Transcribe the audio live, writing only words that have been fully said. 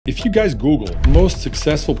If you guys Google most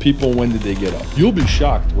successful people, when did they get up? You'll be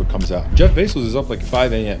shocked what comes out. Jeff Bezos is up like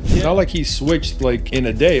 5 a.m. It's not like he switched like in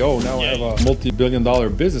a day. Oh, now I have a multi-billion-dollar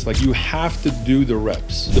business. Like, you have to do the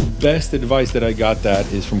reps. The best advice that I got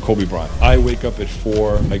that is from Kobe Bryant. I wake up at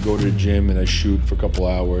 4, I go to the gym and I shoot for a couple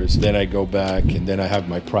hours. Then I go back and then I have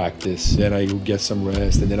my practice. Then I get some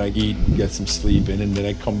rest and then I eat, get some sleep, and then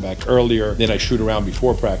I come back earlier. Then I shoot around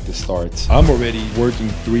before practice starts. I'm already working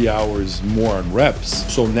 3 hours more on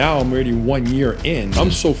reps. So now I'm already 1 year in. I'm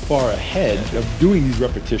so far ahead of doing these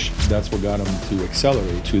repetitions. That's what got him to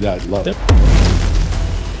accelerate to that level.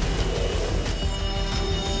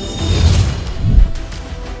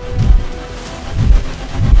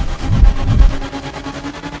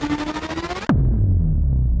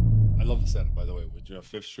 I love the setup, by the way. With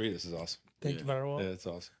 5th Street, this is awesome. Thank you very well. Yeah, it's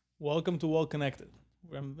awesome. Welcome to Well Connected.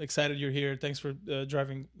 I'm excited you're here. Thanks for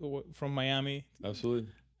driving from Miami. Absolutely.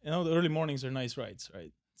 You know, the early mornings are nice rides,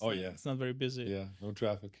 right? It's not very busy. Yeah, no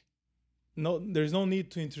traffic. No, there's no need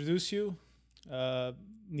to introduce you.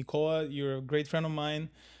 Nikola, you're a great friend of mine.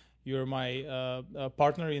 You're my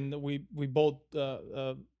partner in we both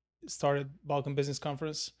started Balkan Business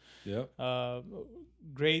Conference. Yeah.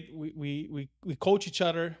 Great. We coach each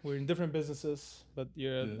other. We're in different businesses, but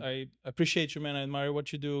I appreciate you, man. I admire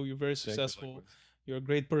what you do. You're very successful. You're a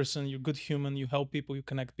great person. You're a good human. You help people. You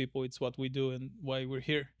connect people. It's what we do and why we're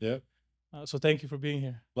here. Yeah. So thank you for being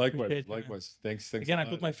here. Likewise. Likewise. Thanks. Again, I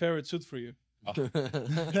put my favorite suit for you. Oh.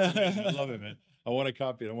 I love it, man. I want to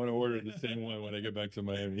copy it. I want to order the same one when I get back to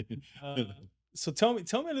Miami. So tell me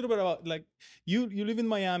a little bit about, like, you live in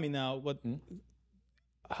Miami now, but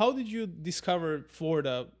how did you discover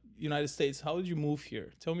Florida, United States? How did you move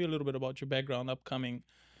here? Tell me a little bit about your background, upcoming.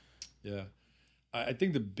 Yeah. I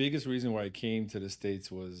think the biggest reason why I came to the States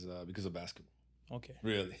was because of basketball. Okay.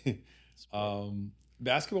 Really.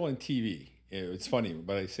 Basketball and TV. It's funny,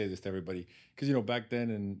 but I say this to everybody because, you know, back then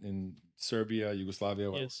in Serbia,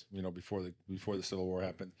 Yugoslavia, you know, before the Civil War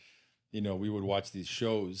happened, you know, we would watch these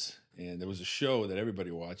shows, and there was a show that everybody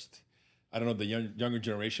watched. I don't know, the younger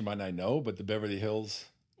generation might not know, but the Beverly Hills,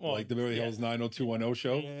 like the Beverly Hills 90210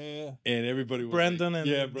 show, and everybody was Brandon like,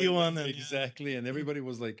 and Dylan, exactly, and everybody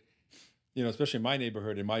was like, you know, especially in my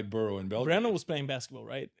neighborhood, in my borough in Belgrade. Brandon was playing basketball,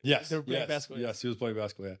 right? Yes, they were playing basketball. Yes, he was playing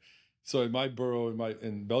basketball. Yeah. So in my borough,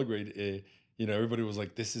 in Belgrade, you know, everybody was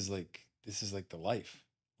like, "This is like the life.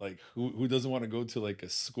 Like, who doesn't want to go to like a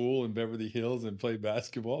school in Beverly Hills and play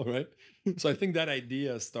basketball, right?" So I think that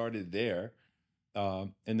idea started there,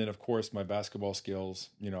 and then of course my basketball skills.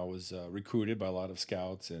 You know, I was recruited by a lot of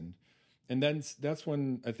scouts, and then that's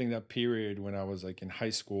when I think that period when I was like in high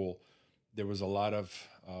school, there was a lot of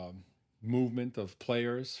movement of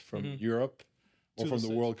players from Europe or from the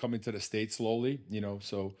world coming to the States slowly. You know,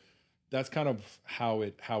 so that's kind of how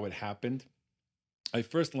it happened. I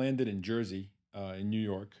first landed in Jersey, in New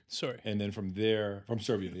York. Sorry. And then from there, from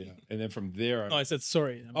Serbia, yeah. And then from there. No, I said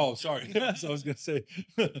sorry. Oh, sorry. So I was going to say,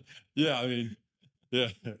 yeah, I mean, yeah,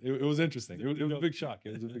 it was interesting. It was a big shock.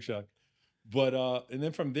 It was a big shock. But, and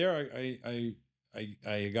then from there,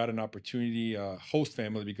 I got an opportunity, host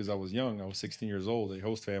family, because I was young. I was 16 years old, a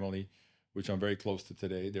host family, which I'm very close to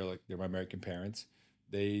today. They're my American parents.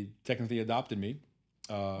 They technically adopted me.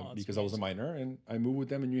 Because I was a minor, and I moved with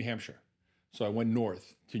them in New Hampshire. So I went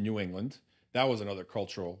north to New England. That was another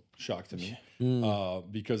cultural shock to me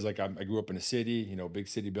because like I grew up in a city, you know, big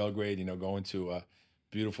city, Belgrade, you know, going to a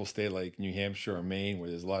beautiful state like New Hampshire or Maine where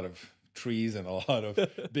there's a lot of trees and a lot of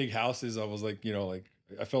big houses. I was like, you know, like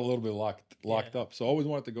I felt a little bit locked up. So I always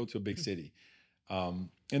wanted to go to a big city. And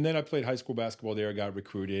then I played high school basketball there, got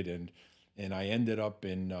recruited, and I ended up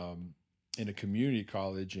in a community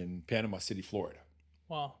college in Panama City, Florida.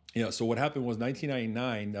 Wow. Yeah. So what happened was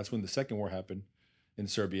 1999. That's when the second war happened in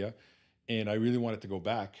Serbia, and I really wanted to go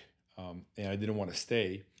back, and I didn't want to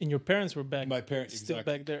stay. And your parents were back. My parents still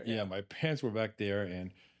back there. Yeah, my parents were back there,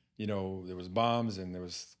 and you know there was bombs and there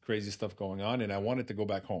was crazy stuff going on, and I wanted to go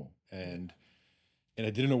back home, and I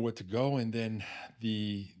didn't know where to go. And then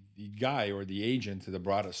the guy or the agent that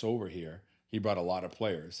brought us over here, he brought a lot of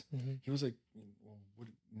players. He was like,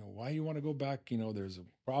 you know, why you want to go back? You know, there's a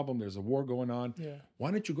problem. There's a war going on. Yeah.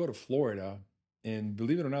 Why don't you go to Florida? And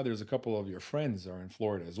believe it or not, there's a couple of your friends are in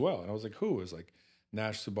Florida as well. And I was like, who? It was like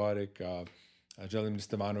Nash, Subotic, Jelena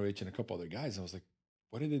Stevanovic, and a couple other guys. And I was like,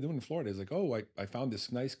 what are they doing in Florida? He's like, oh, I found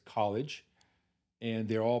this nice college, and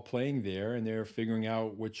they're all playing there, and they're figuring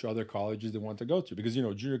out which other colleges they want to go to. Because, you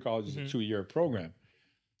know, junior college is a 2-year program.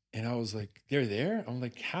 And I was like, they're there? I'm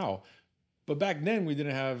like, how? But back then we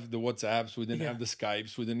didn't have the WhatsApps, we didn't have the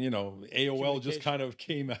Skypes, we didn't, you know, AOL just kind of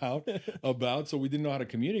came out about, so we didn't know how to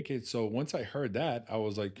communicate. So once I heard that, I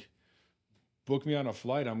was like, booked me on a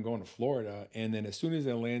flight. I'm going to Florida. And then as soon as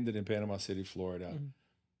I landed in Panama City, Florida,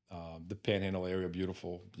 the Panhandle area,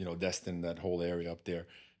 beautiful, Destin, that whole area up there,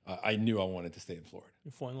 I knew I wanted to stay in Florida.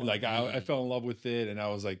 You fall in love. Like I fell in love with it, and I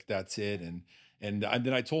was like, that's it. And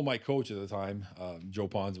then I told my coach at the time, Joe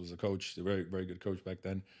Pons was a coach, a very, very good coach back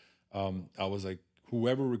then. I was like,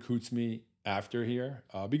 whoever recruits me after here,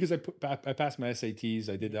 because I passed my SATs,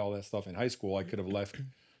 I did all that stuff in high school. I could have left.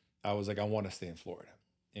 I was like, I want to stay in Florida,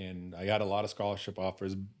 and I got a lot of scholarship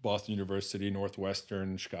offers: Boston University,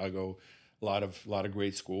 Northwestern, Chicago, a lot of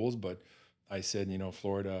great schools. But I said,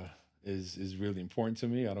 Florida is really important to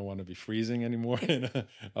me. I don't want to be freezing anymore, and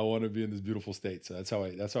I want to be in this beautiful state. So that's how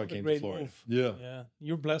I came to Florida. Move. Yeah, yeah,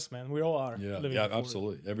 you're blessed, man. We all are. Yeah,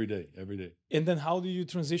 absolutely, every day. And then, how do you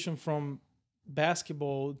transition from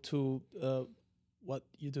basketball to what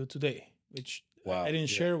you do today? Which I didn't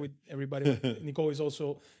share with everybody. Nico is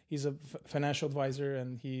also he's a financial advisor,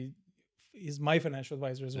 and he's my financial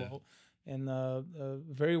advisor as well, and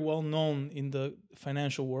very well known in the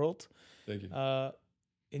financial world. Thank you.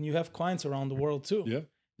 And you have clients around the world too.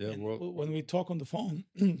 Yeah. When we talk on the phone,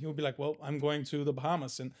 he'll be like, "Well, I'm going to the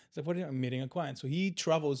Bahamas," and it's like, "What are you? I'm meeting a client." So he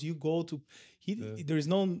travels. You go to. There is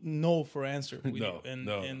no for answer. With you. And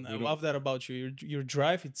I love that about you. Your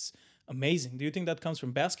drive, it's amazing. Do you think that comes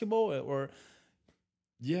from basketball or?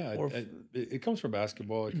 Yeah, it comes from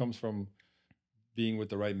basketball. It comes from being with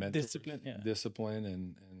the right mentors, discipline,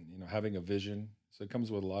 and having a vision. So it comes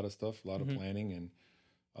with a lot of stuff, a lot of planning,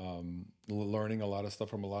 and learning a lot of stuff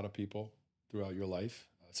from a lot of people throughout your life,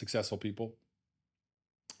 successful people.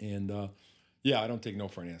 And I don't take no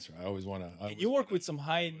for an answer. I always want to. You work with some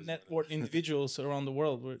high net worth individuals around the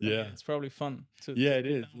world. It's probably fun. It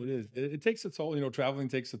is. It takes a toll. Traveling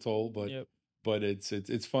takes a toll, but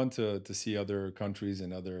it's fun to see other countries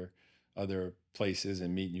and other places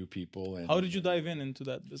and meet new people. And how did you dive into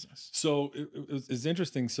that business? So it's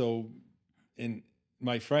interesting. So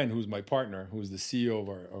my friend, who's my partner, who's the CEO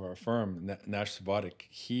of our firm, Nash,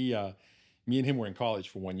 me and him were in college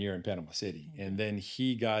for 1 year in Panama City. And then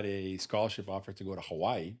he got a scholarship offer to go to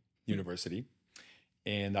Hawaii University.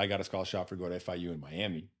 And I got a scholarship offer to go to FIU in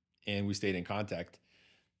Miami. And we stayed in contact.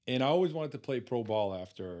 And I always wanted to play pro ball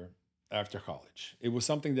after college. It was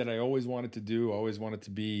something that I always wanted to do. I always wanted to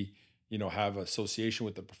be, have association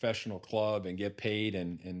with the professional club and get paid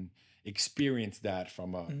and experience that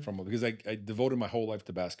because I devoted my whole life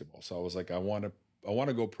to basketball. So I was like, I want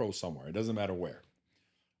to go pro somewhere. It doesn't matter where.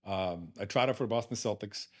 I tried out for the Boston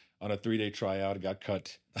Celtics on a 3-day tryout. I got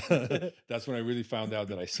cut. That's when I really found out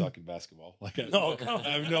that I suck at basketball. Like I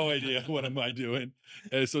have no idea what am I doing.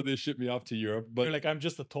 And so they shipped me off to Europe. But you're like, I'm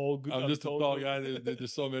just a tall guy.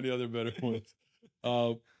 There's so many other better ones.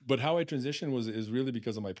 But how I transitioned is really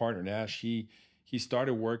because of my partner, Nash. He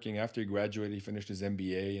started working after he graduated. He finished his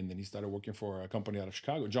MBA, and then he started working for a company out of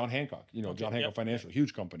Chicago, John Hancock. John Hancock Financial,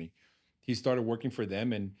 huge company. He started working for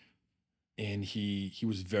them, and he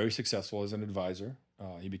was very successful as an advisor.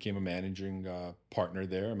 He became a managing partner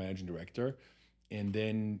there, a managing director, and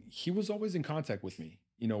then he was always in contact with me.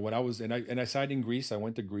 When I was and I signed in Greece. I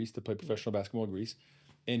went to Greece to play professional basketball in Greece,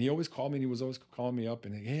 and he always called me. And he was always calling me up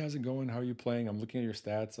and, hey, how's it going? How are you playing? I'm looking at your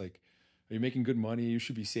stats. Like, are you making good money? You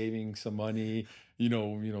should be saving some money.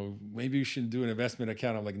 Maybe you should do an investment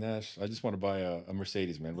account. I'm like, Nash, I just want to buy a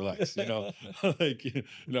Mercedes, man. Relax. I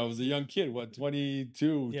was a young kid,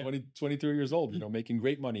 23 years old, making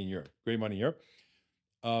great money in Europe.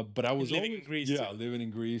 But I was living in Greece. Yeah, living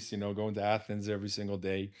in Greece, going to Athens every single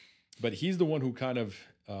day. But he's the one who kind of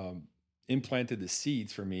implanted the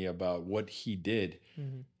seeds for me about what he did.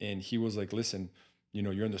 And he was like, listen,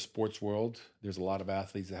 you're in the sports world. There's a lot of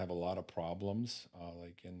athletes that have a lot of problems.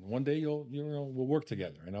 And one day we'll work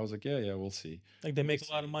together. And I was like, yeah, we'll see. Like they make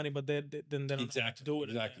a lot of money, but then they don't have to do it.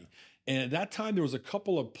 Exactly. And at that time, there was a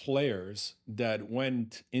couple of players that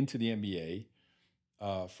went into the NBA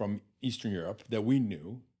from Eastern Europe that we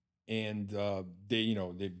knew, and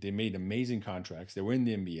they made amazing contracts. They were in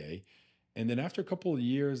the NBA. And then after a couple of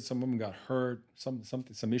years, some of them got hurt. Some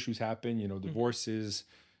issues happened. Divorces.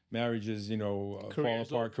 Marriages, fall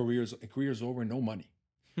apart, careers over, no money.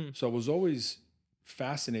 So I was always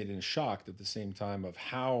fascinated and shocked at the same time of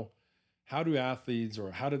how do athletes,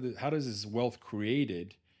 or how does this wealth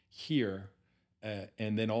created here,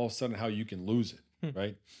 and then all of a sudden how you can lose it,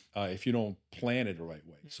 right? If you don't plan it the right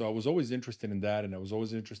way. So I was always interested in that, and I was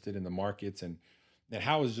always interested in the markets and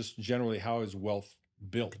how is wealth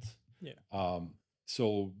built.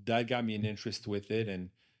 So that got me an interest with it, and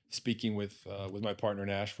speaking with my partner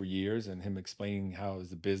Nash for years, and him explaining how is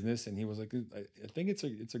the business, and he was like, I think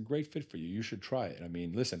it's a great fit for you. You should try it. I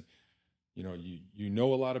mean, listen, you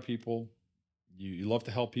know a lot of people, you love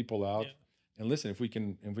to help people out. And listen, if we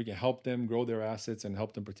can help them grow their assets and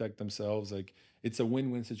help them protect themselves, like it's a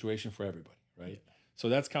win-win situation for everybody, right? Yeah. So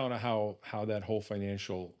that's kind of how that whole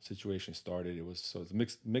financial situation started. It's a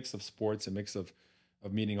mix of sports, a mix of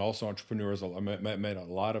meeting also entrepreneurs. I met a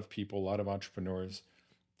lot of people, a lot of entrepreneurs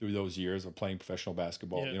through those years of playing professional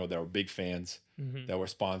basketball. Yeah. You know, that were big fans, that were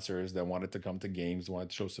sponsors, that wanted to come to games, wanted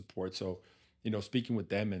to show support. So, you know, speaking with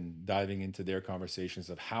them and diving into their conversations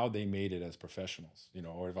of how they made it as professionals, you know,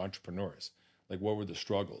 or as entrepreneurs, like what were the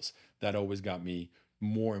struggles, that always got me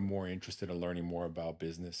more and more interested in learning more about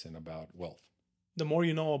business and about wealth. The more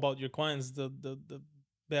you know about your clients, the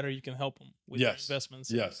better you can help them with their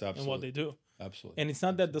investments. Yes, absolutely. And what they do. Absolutely. And it's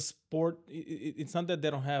not that the sport, it's not that they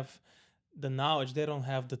don't have the knowledge, they don't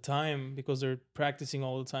have the time because they're practicing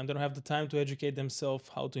all the time. They don't have the time to educate themselves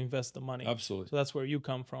how to invest the money. Absolutely. So that's where you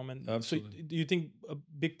come from. And absolutely. So do you think a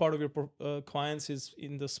big part of your clients is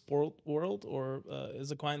in the sport world or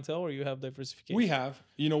as a clientele, or you have diversification? We have,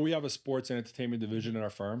 you know, we have a sports and entertainment division in our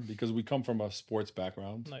firm because we come from a sports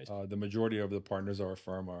background. Nice. The majority of the partners of our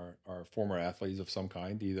firm are former athletes of some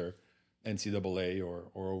kind, either NCAA or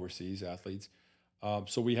overseas athletes.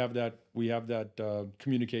 So we have that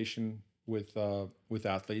communication with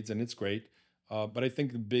athletes, and it's great. But I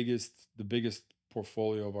think the biggest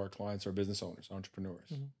portfolio of our clients are business owners,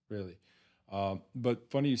 entrepreneurs, really. But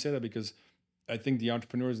funny you say that because I think the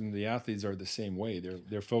entrepreneurs and the athletes are the same way.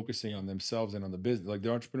 They're focusing on themselves and on the business. Like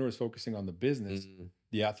the entrepreneur is focusing on the business,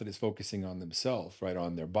 the athlete is focusing on themselves, right,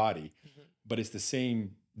 on their body. But it's the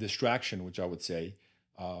same distraction, which I would say,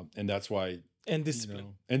 and that's why. And discipline. You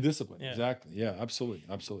know, and discipline, yeah. Exactly. Yeah, absolutely,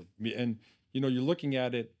 absolutely. And you know, you're looking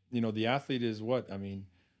at it. You know, the athlete is what? I mean,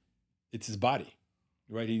 it's his body,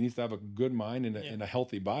 right? He needs to have a good mind and a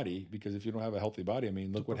healthy body, because if you don't have a healthy body, I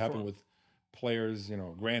mean, look what happened with players, you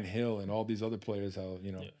know, Grant Hill and all these other players, how,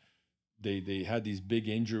 you know, they had these big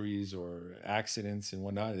injuries or accidents and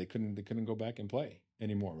whatnot. They couldn't go back and play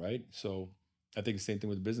anymore, right? So I think the same thing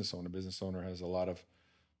with the business owner. Business owner has a lot of,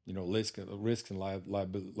 you know, risks and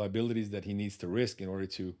liabilities that he needs to risk in order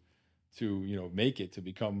to you know, make it, to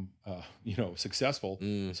become you know, successful.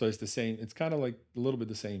 So it's the same. It's kind of like a little bit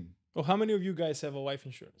the same. Well, how many of you guys have a life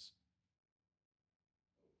insurance?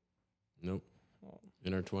 Nope.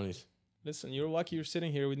 In our 20s. Listen, you're lucky you're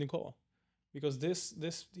sitting here with Nikola, because this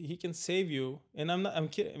he can save you. And I'm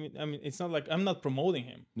kidding. I mean, it's not like I'm not promoting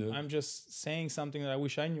him. Yeah. I'm just saying something that I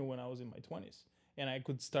wish I knew when I was in my 20s, and I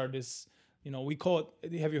could start this. You know, we call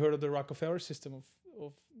it. Have you heard of the Rockefeller system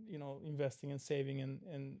of you know, investing and saving,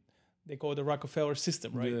 and they call it the Rockefeller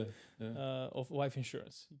system, right? Of life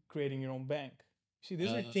insurance, creating your own bank. See,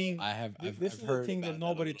 these are things. This is a thing that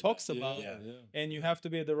nobody talks about, and you have to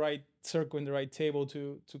be at the right circle and the right table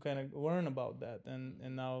to kind of learn about that.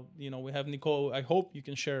 And now, you know, we have Nicole. I hope you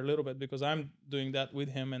can share a little bit, because I'm doing that with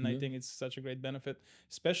him, and I think it's such a great benefit,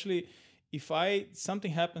 especially if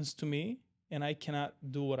something happens to me and I cannot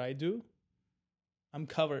do what I do. I'm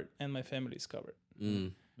covered and my family is covered.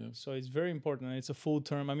 So it's very important. And it's a full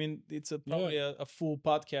term. I mean, it's probably a full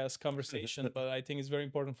podcast conversation, but I think it's very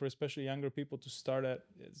important for especially younger people to start at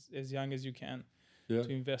as young as you can to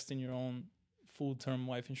invest in your own full term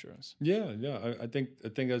life insurance. I think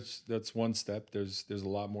that's one step. There's a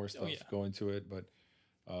lot more stuff going to it, but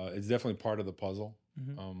it's definitely part of the puzzle.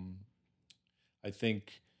 I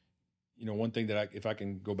think, you know, one thing that if I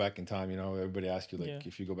can go back in time, you know, everybody asks you, like,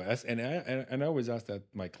 if you go back, and I always ask that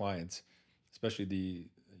my clients, especially the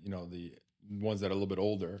ones that are a little bit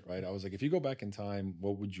older, right? I was like, if you go back in time,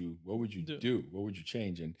 what would you do? What would you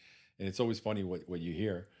change? And it's always funny what you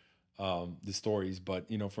hear, the stories. But,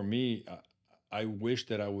 you know, for me, I wish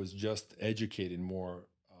that I was just educated more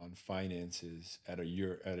on finances at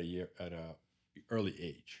a early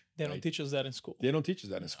age. They don't teach us that in school. They don't teach us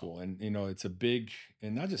that in school. And, you know, it's a big,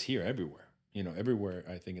 and not just here, everywhere, you know, everywhere,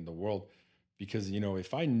 I think, in the world. Because, you know,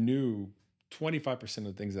 if I knew 25% of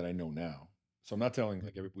the things that I know now, so I'm not telling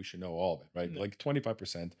like we should know all of it, right? Like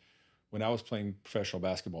 25%, when I was playing professional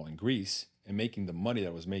basketball in Greece and making the money that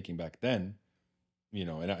I was making back then, you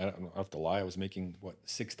know, and I don't have to lie, I was making,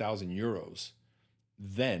 6,000 euros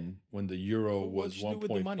then, when the euro was 1.5.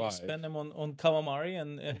 With the money? Spend them on calamari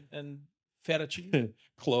and fettuccine,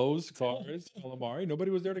 clothes, cars, calamari.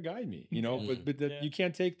 Nobody was there to guide me, you know. But you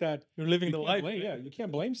can't take that. You're living the life. You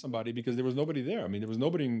can't blame somebody because there was nobody there. I mean, there was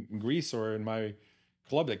nobody in Greece or in my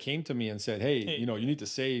club that came to me and said, "Hey, you know, you need to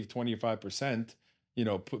save 25%. You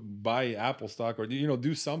know, buy Apple stock, or, you know,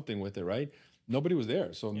 do something with it." Right? Nobody was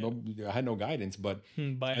there, so I had no guidance. But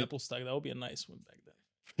buy Apple stock, that would be a nice one back then.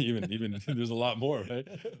 even there's a lot more, right?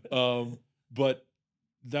 But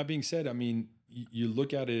that being said, I mean, you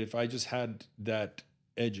look at it, if I just had that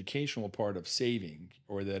educational part of saving,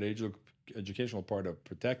 or that educational part of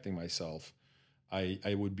protecting myself,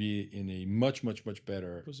 I would be in a much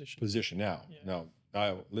better position now. Yeah.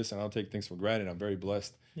 Now, listen, I don't take things for granted. I'm very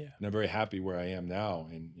blessed, and I'm very happy where I am now.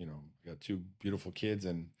 And I got 2 beautiful kids,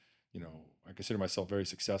 and I consider myself very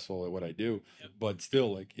successful at what I do. Yep. But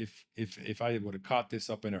still, like if I would have caught this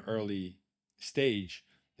up in an early stage,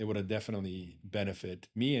 it would have definitely benefit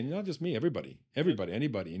me, and not just me, everybody,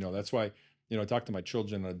 anybody. That's why I talk to my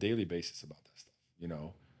children on a daily basis about that stuff.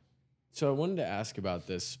 So I wanted to ask about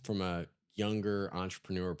this from a younger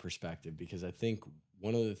entrepreneur perspective, because I think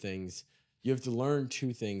one of the things you have to learn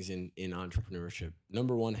 2 things in entrepreneurship.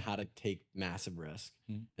 Number 1, how to take massive risk.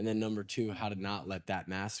 Mm-hmm. And then number 2, how to not let that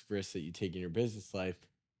massive risk that you take in your business life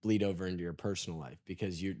bleed over into your personal life,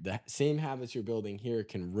 because the same habits you're building here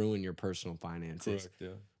can ruin your personal finances. Correct, yeah.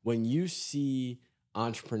 When you see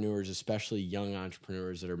entrepreneurs, especially young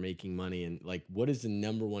entrepreneurs that are making money, and like, what is the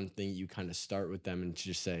number 1 thing you kind of start with them and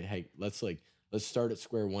just say, hey, let's start at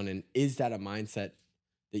square one? And is that a mindset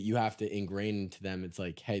that you have to ingrain into them? It's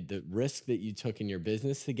like, hey, the risk that you took in your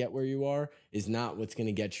business to get where you are is not what's going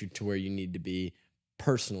to get you to where you need to be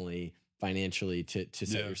personally, financially, to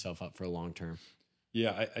set yourself up for a long term.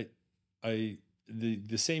 Yeah,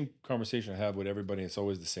 the same conversation I have with everybody. It's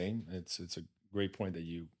always the same. It's a great point that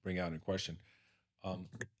you bring out in question.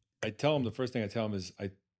 I tell them, the first thing I tell them is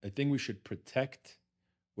I think we should protect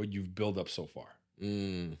what you've built up so far.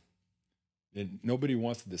 And nobody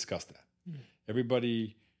wants to discuss that.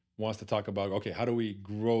 Everybody wants to talk about, okay, how do we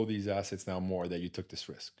grow these assets now more that you took this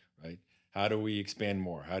risk, right? How do we expand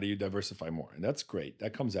more? How do you diversify more? And that's great.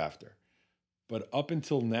 That comes after. But up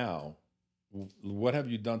until now, what have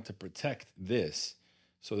you done to protect this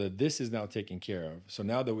so that this is now taken care of? So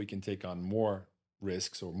now that we can take on more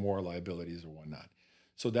risks or more liabilities or whatnot.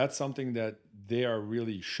 So that's something that they are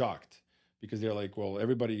really shocked, because they're like, well,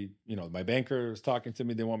 everybody, my banker is talking to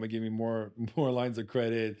me. They want me to give me more lines of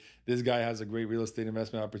credit. This guy has a great real estate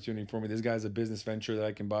investment opportunity for me. This guy has a business venture that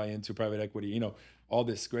I can buy into, private equity, all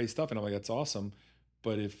this great stuff. And I'm like, that's awesome.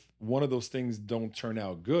 But if one of those things don't turn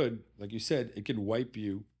out good, like you said, it could wipe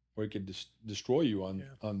you, or it could destroy you on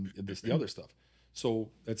the other stuff.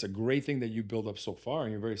 So that's a great thing that you build up so far,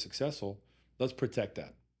 and you're very successful. Let's protect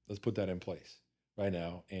that. Let's put that in place right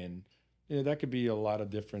now. And that could be a lot of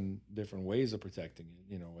different ways of protecting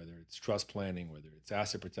it, whether it's trust planning, whether it's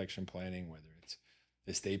asset protection planning, whether it's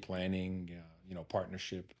estate planning,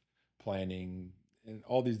 partnership planning, and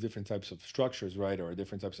all these different types of structures, right, or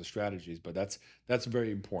different types of strategies. But that's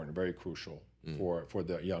very important, very crucial for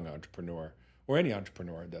the young entrepreneur, or any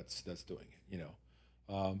entrepreneur that's doing it,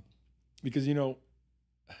 because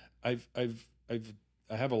I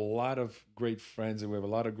have a lot of great friends, and we have a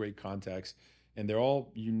lot of great contacts, and they're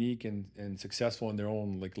all unique and successful in their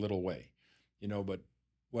own little way, but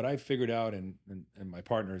what I figured out, and my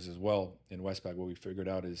partners as well in Westpac, what we figured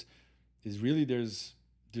out is really there's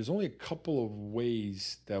only a couple of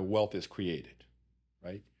ways that wealth is created,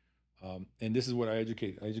 right? And this is what I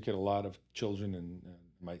educate. I educate a lot of children and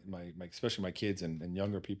my especially my kids and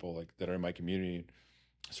younger people that are in my community,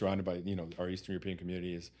 surrounded by our Eastern European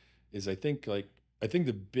community, is I think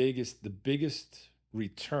the biggest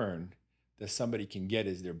return that somebody can get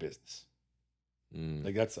is their business.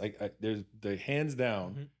 That's there's the hands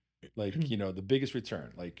down, the biggest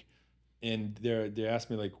return. And they ask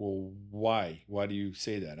me well, why do you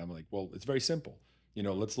say that? I'm like, well, it's very simple.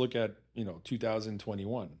 Let's look at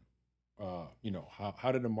 2021.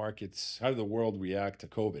 How did the world react to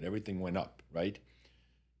COVID? Everything went up, right?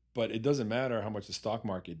 But it doesn't matter how much the stock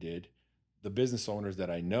market did. The business owners that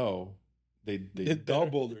I know, they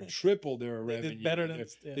doubled or tripled their revenue. They did better.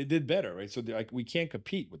 They did better, right? So we can't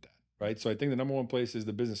compete with that, right? So I think the number 1 place is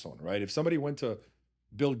the business owner, right? If somebody went to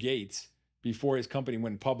Bill Gates before his company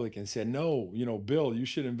went public and said, no, Bill, you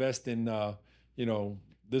should invest in,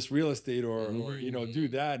 this real estate or do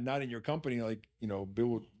that, not in your company.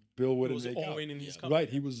 Bill wouldn't make out. In his company. Right.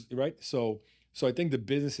 He was right. So I think the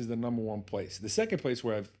business is the number 1 place. The second place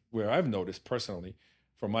where I've noticed personally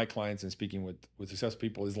from my clients and speaking with successful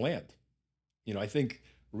people is land. I think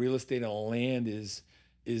real estate and land is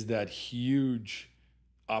that huge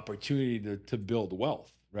opportunity to build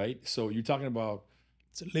wealth, right? So you're talking about,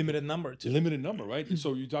 it's a limited number too. Limited number, right?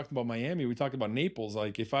 So you talked about Miami, we talked about Naples.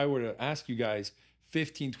 If I were to ask you guys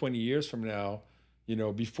 15, 20 years from now,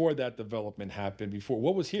 before that development happened,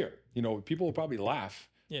 what was here? People will probably laugh,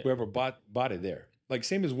 whoever bought it there.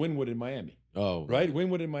 Same as Wynwood in Miami. Oh, right.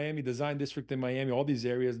 Wynwood in Miami, Design District in Miami, all these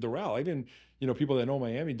areas, Doral. Even, people that know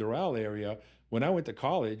Miami, Doral area. When I went to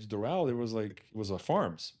college, Doral, it was a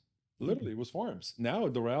farms. Literally, it was farms. Now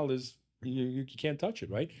Doral is, you can't touch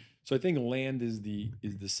it, right? So I think land is the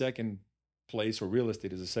second place, or real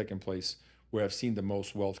estate is the second place where I've seen the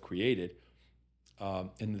most wealth created.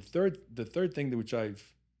 And the third thing that which I've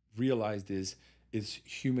realized is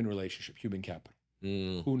human relationship, human capital.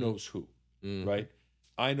 Who knows who, right?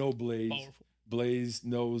 I know Blaze. Powerful. Blaze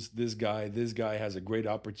knows this guy. This guy has a great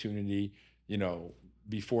opportunity, you know,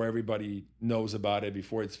 before everybody knows about it,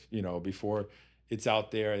 before it's, you know, before it's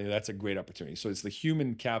out there, and that's a great opportunity. So it's the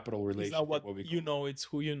human capital relationship. It's not what you know, it's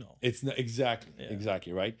who you know. It's not,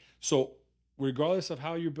 exactly, right? So regardless of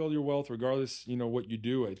how you build your wealth, regardless, you know, what you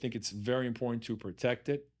do, I think it's very important to protect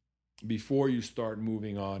it before you start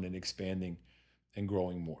moving on and expanding and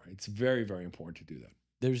growing more. It's very, very important to do that.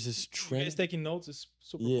 There's this trend. Guys taking notes is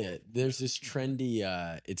super Yeah, cool. there's this trendy.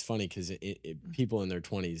 It's funny because people in their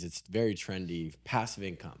 20s, it's very trendy, passive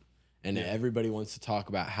income, and everybody wants to talk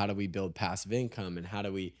about how do we build passive income and how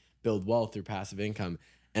do we build wealth through passive income.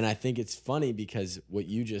 And I think it's funny because what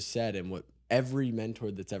you just said and what every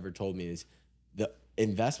mentor that's ever told me is the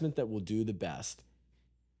investment that will do the best,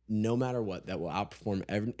 no matter what, that will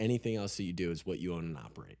outperform anything else that you do is what you own and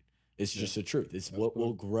operate. It's just the truth. It's what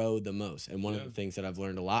will grow the most. And one of the things that I've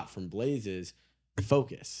learned a lot from Blaze is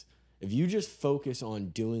focus. If you just focus on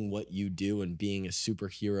doing what you do and being a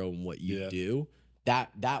superhero in what you do,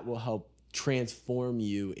 that will help transform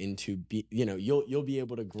you into you'll be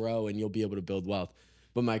able to grow and you'll be able to build wealth.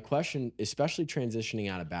 But my question, especially transitioning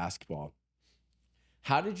out of basketball,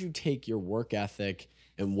 how did you take your work ethic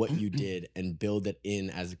and what you did and build it in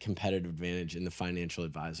as a competitive advantage in the financial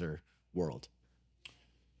advisor world?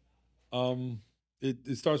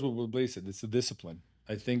 It starts with what Blaze said. It's the discipline.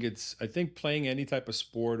 I think playing any type of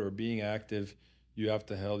sport or being active, you have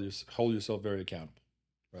to hold yourself very accountable,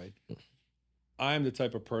 right? I'm the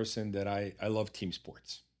type of person that I love team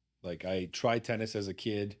sports. Like I tried tennis as a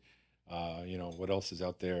kid. You know, what else is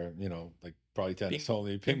out there? You know, like probably tennis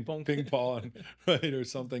only, ping pong, right, or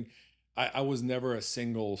something. I was never a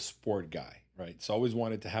single sport guy, right? So I always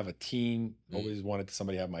wanted to have a team. Always wanted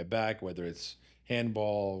somebody to have my back, whether it's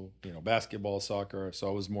handball, you know, basketball, soccer. So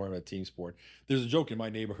I was more of a team sport. There's a joke in my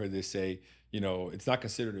neighborhood. They say, you know, it's not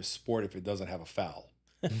considered a sport if it doesn't have a foul.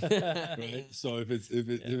 Right? So if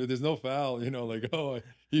there's no foul, you know, like, oh,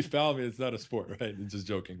 he fouled me, it's not a sport, right? It's just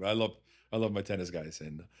joking. But I love my tennis guys,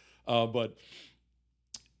 and but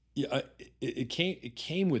yeah, it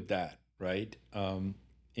came with that, right?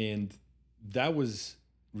 And that was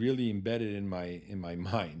really embedded in my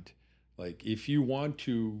mind. Like, if you want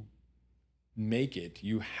to make it,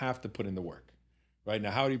 you have to put in the work, right?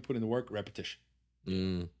 Now, how do you put in the work? Repetition.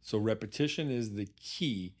 So repetition is the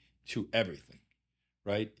key to everything,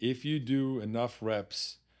 right? If you do enough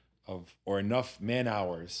reps or enough man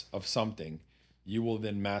hours of something, you will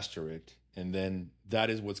then master it. And then that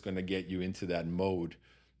is what's going to get you into that mode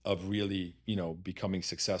of really, you know, becoming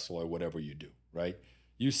successful at whatever you do, right?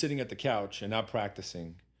 You sitting at the couch and not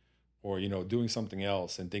practicing, or, you know, doing something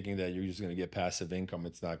else and thinking that you're just going to get passive income,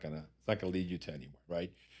 it's not gonna lead you to anywhere,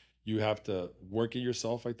 right? You have to work it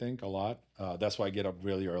yourself, I think, a lot. That's why I get up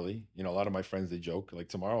really early. You know, a lot of my friends, they joke, like,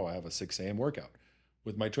 tomorrow I have a 6 a.m. workout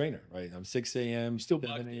with my trainer, right? I'm 6 a.m., still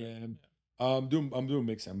 7 a.m. I'm doing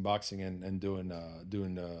mix. I'm boxing and doing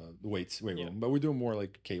the weight room, but we're doing more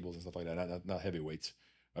like cables and stuff like that, not heavy weights.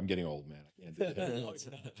 I'm getting old, man. I can't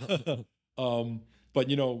do that. But,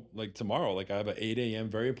 you know, like tomorrow, like I have an 8 a.m.,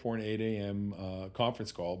 very important 8 a.m.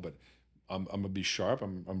 Conference call, but I'm gonna be sharp.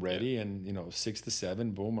 I'm ready, and, you know, 6 to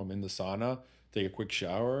 7, boom, I'm in the sauna, take a quick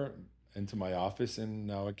shower, into my office, and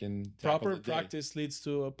now I can proper practice leads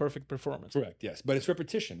to a perfect performance. Correct. Yes, but it's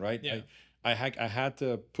repetition, right? Yeah. I had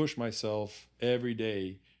to push myself every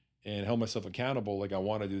day and held myself accountable. Like, I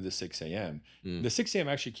want to do the 6 a.m. The 6 a.m.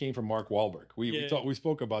 actually came from Mark Wahlberg. We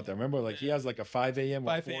spoke about that. Remember, like, he has like a 5 a.m.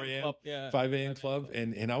 or 4 a.m. 5 a.m. club.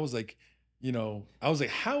 And I was like, you know,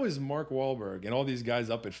 how is Mark Wahlberg and all these guys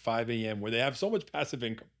up at 5 a.m. where they have so much passive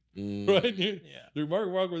income? Right? Mark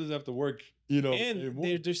Wahlberg doesn't have to work, you know.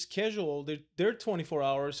 And their schedule, their 24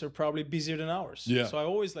 hours are probably busier than ours. Yeah. So I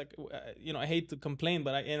always, like, you know, I hate to complain,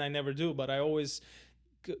 but I never do, but I always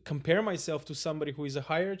compare myself to somebody who is a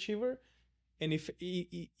higher achiever. And if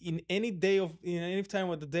in any time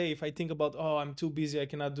of the day, if I think about, oh, I'm too busy, I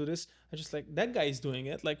cannot do this, I just like, that guy is doing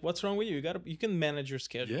it. Like, what's wrong with you? You can manage your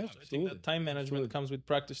schedule. Yeah, so I think that time management comes with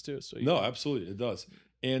practice too. So absolutely, it does.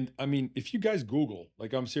 And I mean, if you guys Google,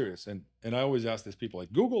 like, I'm serious, and I always ask this people,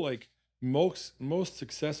 like, Google, like, most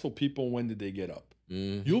successful people, when did they get up?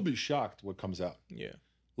 You'll be shocked what comes out. Yeah.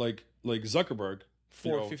 Like Zuckerberg,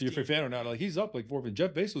 4:15. If you're a fan or not, like, he's up like 4.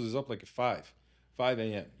 Jeff Bezos is up like at 5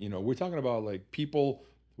 a.m. You know, we're talking about, like, people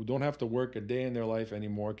who don't have to work a day in their life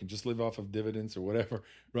anymore, can just live off of dividends or whatever,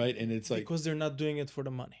 right? And it's like, because they're not doing it for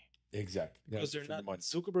the money. Exactly. Because they're not.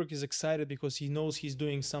 Zuckerberg is excited because he knows he's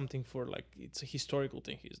doing something for, like, it's a historical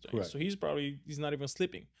thing he's doing. Correct. So he's not even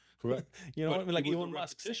sleeping. Correct. You know, but like it was Elon a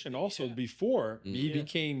Musk. repetition also before he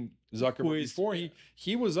became Zuckerberg. Before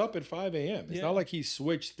he was up at 5 a.m. It's not like he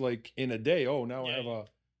switched like in a day. Oh, now I have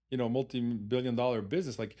a multi-billion-dollar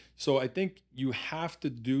business. Like, so I think you have to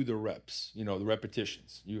do the reps. The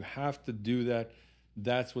repetitions. You have to do that.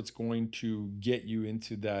 That's what's going to get you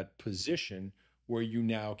into that position where you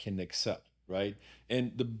now can excel, right?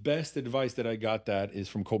 And the best advice that I got that is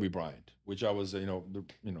from Kobe Bryant, which I was, the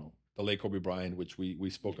late Kobe Bryant, which we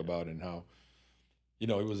spoke about, and how, it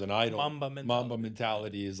was an idol. Mamba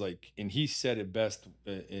mentality is like, and he said it best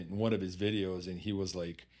in one of his videos, and he was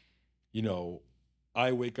like,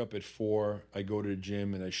 I wake up at 4, I go to the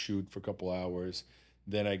gym and I shoot for a couple hours,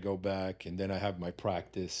 then I go back and then I have my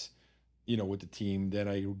practice, with the team, then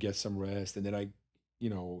I get some rest, and then I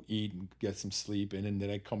eat and get some sleep, and then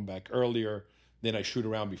I come back earlier, then I shoot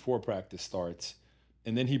around before practice starts.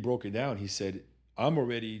 And then he broke it down. He said, I'm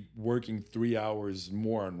already working 3 hours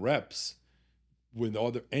more on reps with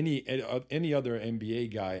any other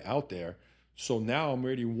NBA guy out there. So now I'm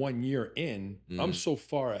already 1 year in. I'm so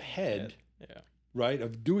far ahead, right,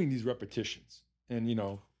 of doing these repetitions. And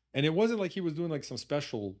and it wasn't like he was doing like some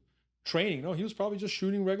special training. No, he was probably just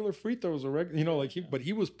shooting regular free throws or but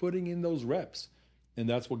he was putting in those reps. And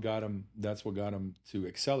that's what got him to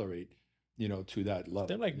accelerate, to that level.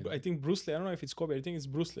 They're like, I think Bruce Lee, I don't know if it's Kobe, I think it's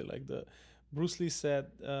Bruce Lee. Like Bruce Lee said,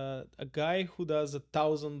 a guy who does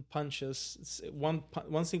 1,000 punches, one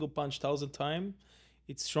single punch 1,000 times,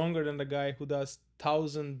 it's stronger than the guy who does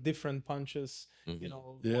 1,000 different punches,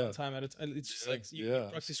 one time at a time. It's just like you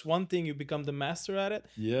practice one thing, you become the master at it.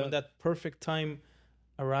 Yeah. When that perfect time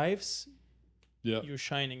arrives, you're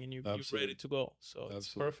shining and you're ready to go. So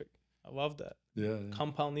it's perfect. I love that. Yeah.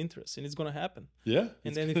 Compound interest, and it's gonna happen. Yeah.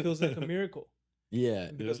 And then it feels like a miracle. Yeah.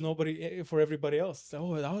 Because for everybody else, it's like,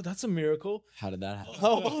 oh, that's a miracle. How did that happen?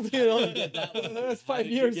 How about, that's 5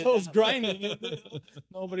 years I was grinding.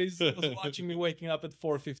 Nobody's was watching me waking up at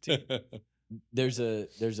 4:15.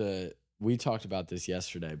 We talked about this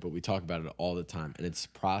yesterday, but we talk about it all the time, and it's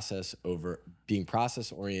being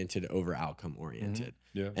process oriented over outcome oriented.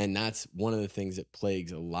 Yeah. And that's one of the things that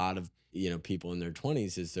plagues a lot of people in their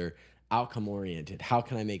 20s is they're outcome oriented. How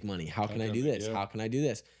can I make money? How can I do this? How can I do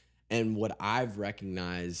this? And what I've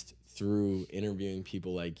recognized through interviewing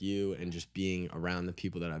people like you and just being around the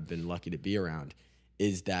people that I've been lucky to be around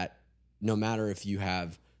is that no matter if you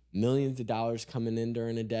have millions of dollars coming in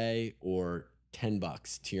during a day or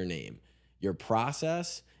 $10 to your name, your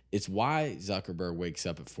process, it's why Zuckerberg wakes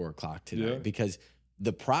up at 4 o'clock tonight, because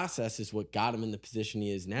the process is what got him in the position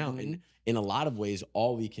he is now. And in a lot of ways,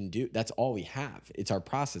 all we can do, that's all we have. It's our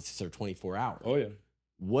process. It's our 24 hours. Oh, yeah.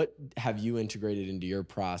 What have you integrated into your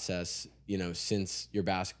process, since your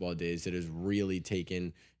basketball days that has really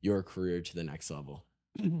taken your career to the next level?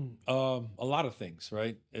 A lot of things,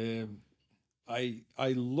 right? I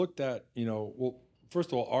looked at, well,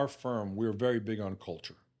 first of all, our firm, we're very big on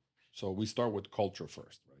culture. So we start with culture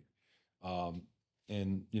first, right?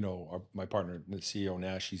 And my partner, the CEO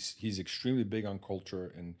Nash, he's extremely big on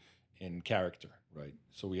culture and character, right?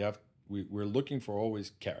 So we're looking for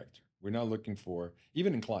always character. We're not looking for,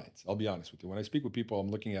 even in clients, I'll be honest with you. When I speak with people, I'm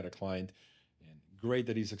looking at a client, and great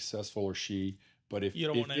that he's successful or she, but if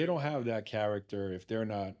they don't have that character, if they're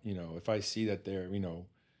not, if I see that they're,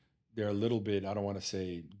 they're a little bit, I don't want to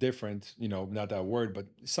say different, not that word, but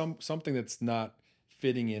something that's not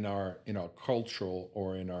fitting in our cultural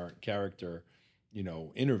or in our character,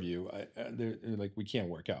 interview, they're like, we can't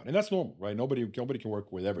work out. And that's normal, right? Nobody can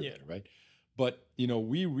work with everybody, right? But,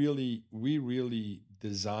 we really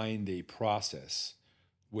designed a process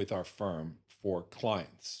with our firm for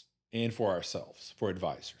clients and for ourselves, for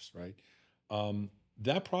advisors, right?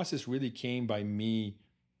 That process really came by me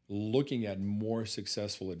looking at more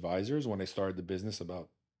successful advisors when I started the business about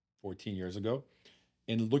 14 years ago,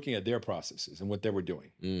 and looking at their processes and what they were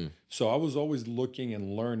doing. So I was always looking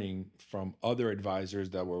and learning from other advisors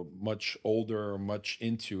that were much older, much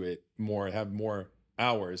into it, have more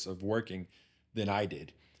hours of working than I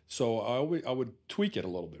did. So I would tweak it a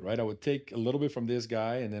little bit, right? I would take a little bit from this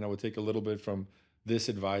guy, and then I would take a little bit from this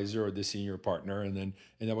advisor or this senior partner, and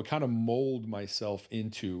I would kind of mold myself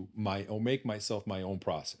into make myself my own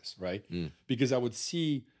process, right? Because I would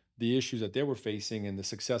see the issues that they were facing and the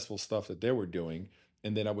successful stuff that they were doing,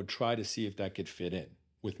 and then I would try to see if that could fit in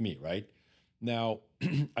with me, right? Now,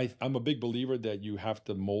 I'm a big believer that you have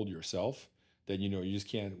to mold yourself, that, you just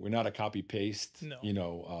can't, we're not a copy paste,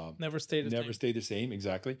 never stay the same.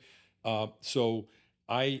 Exactly. So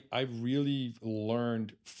I've really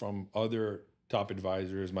learned from other top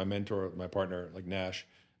advisors, my mentor, my partner, like Nash,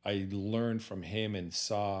 I learned from him and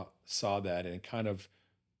saw that, and it kind of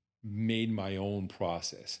made my own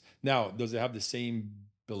process. Now, does it have the same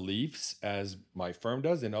beliefs as my firm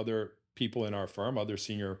does and other people in our firm, other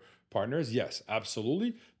senior partners? Yes,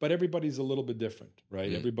 absolutely. But everybody's a little bit different,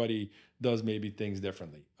 right? Everybody does maybe things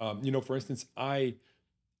differently. For instance, I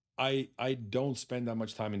don't spend that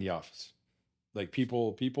much time in the office. Like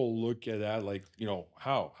people look at that like,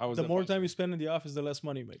 how is the that more possible? time you spend in the office, the less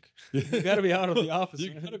money you make. You got to be out of the office.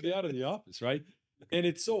 You got to be out of the office, right? And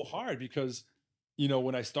it's so hard because,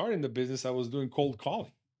 when I started in the business, I was doing cold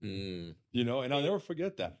calling, and I'll never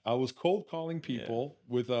forget that. I was cold calling people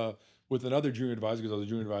with another junior advisor, because I was a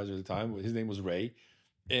junior advisor at the time. His name was Ray.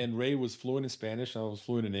 And Ray was fluent in Spanish, and I was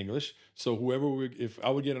fluent in English. So if I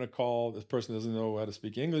would get on a call, this person doesn't know how to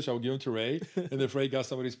speak English, I would give him to Ray. And if Ray got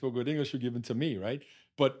somebody who spoke good English, he'd give him to me, right?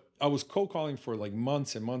 But I was cold calling for like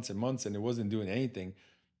months and months and months, and it wasn't doing anything.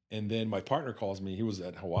 And then my partner calls me. He was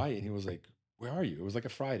at Hawaii, and he was like, "Where are you?" It was like a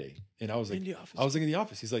Friday, and I was like, In the office. I was like in the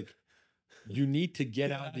office. He's like, "You need to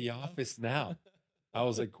get out of the office now." I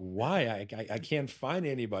was like, "Why? I can't find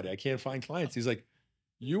anybody. I can't find clients." He's like,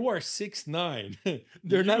 "You are 6'9".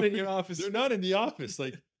 They're not in your office. They're not in the office.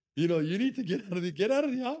 Like, you need to get out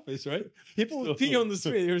of the office, right? People would pee on the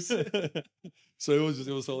street. So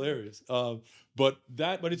it was hilarious. But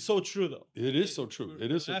it's so true though. It is so true.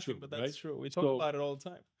 It is so laughing, true. But that's right? true. We talk about it all the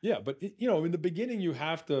time. Yeah, but in the beginning you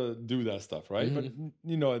have to do that stuff, right? But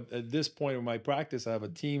at this point in my practice, I have a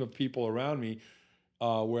team of people around me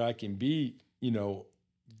where I can be,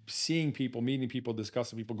 seeing people, meeting people,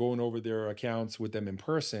 discussing people, going over their accounts with them in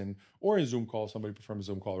person or in Zoom call. Somebody prefers a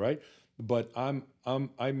Zoom call, right? But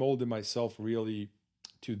I molded myself really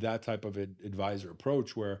to that type of advisor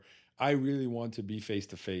approach where I really want to be face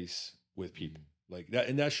to face with people like that,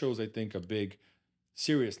 and that shows, I think, a big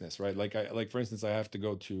seriousness, right? Like for instance, I have to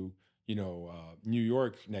go to New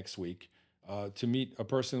York next week to meet a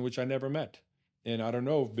person which I never met, and I don't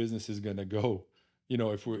know if business is going to go.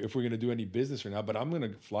 If we're going to do any business or not, but I'm going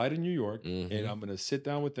to fly to New York and I'm going to sit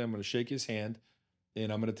down with them. I'm going to shake his hand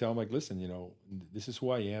and I'm going to tell him, like, listen, this is who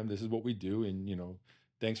I am. This is what we do. And,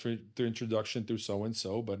 thanks for the introduction through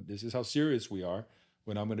so-and-so, but this is how serious we are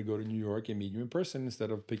when I'm going to go to New York and meet you in person instead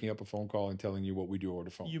of picking up a phone call and telling you what we do over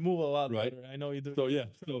the phone. You move a lot, right? Better. I know you do. So, yeah.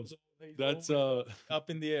 So that's up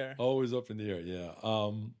in the air. Always up in the air. Yeah.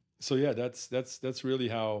 So yeah, that's really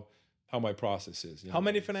how my process is. How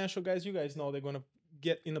many financial guys you guys know they're going to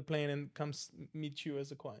get in a plane and come meet you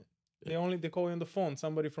as a client? They call you on the phone.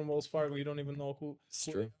 Somebody from Wells Fargo, you don't even know who. It's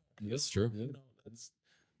true. That's true.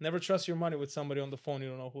 Never trust your money with somebody on the phone. You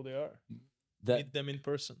don't know who they are. Meet them in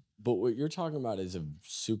person. But what you're talking about is a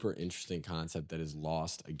super interesting concept that is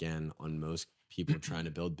lost again on most people trying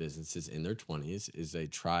to build businesses in their 20s. Is they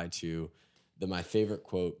try to. My favorite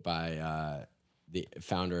quote by the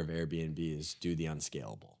founder of Airbnb is "Do the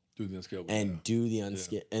unscalable." Do the unscalable. And do the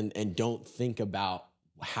unscalable, and don't think about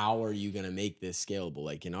how are you going to make this scalable.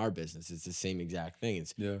 Like in our business, it's the same exact thing.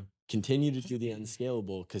 It's continue to do the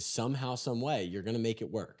unscalable because somehow, some way, you're going to make it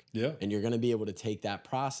work. Yeah. And you're going to be able to take that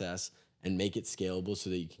process and make it scalable so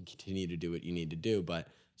that you can continue to do what you need to do. But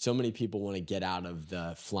so many people want to get out of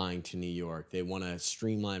the flying to New York. They want to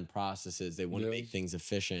streamline processes. They want to make things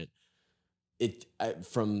efficient.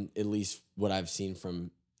 From at least what I've seen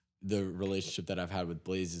from the relationship that I've had with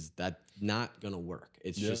Blaze is that not going to work.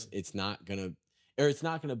 It's just, it's not going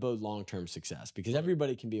to bode long-term success because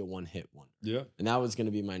everybody can be a one-hit wonder. Yeah. And that was going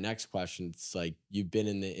to be my next question. It's like, you've been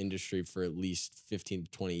in the industry for at least 15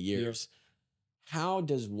 to 20 years. Yeah. How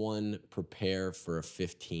does one prepare for a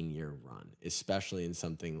 15-year run, especially in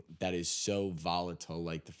something that is so volatile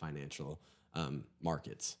like the financial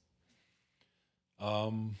markets?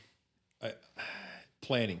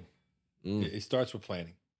 Planning. It starts with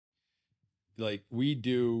planning. Like we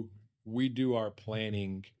do our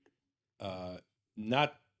planning,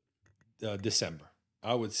 not December.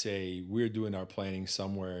 I would say we're doing our planning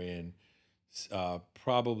somewhere in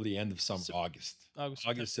probably end of summer, August,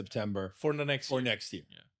 September for next year.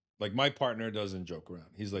 Yeah. Like my partner doesn't joke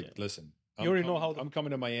around. He's like, listen, you already know how I'm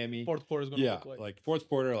coming to Miami. Fourth quarter is going to look like fourth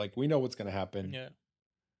quarter. Like we know what's going to happen. Yeah.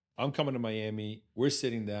 I'm coming to Miami. We're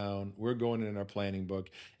sitting down. We're going in our planning book.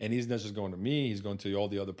 And he's not just going to me. He's going to all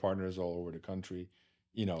the other partners all over the country.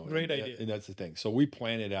 Great idea. And that's the thing. So we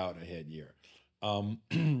plan it out ahead year.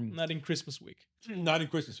 Not in Christmas week. Not in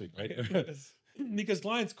Christmas week, right? Because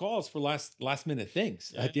clients call us for last minute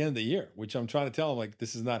things at the end of the year, which I'm trying to tell them, like,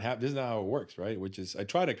 this is not how it works, right? Which is, I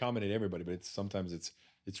try to accommodate everybody, but sometimes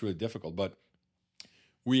it's really difficult. But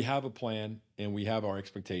we have a plan and we have our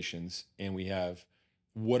expectations and we have,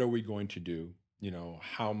 what are we going to do?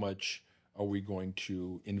 How much are we going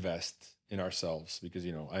to invest in ourselves? Because,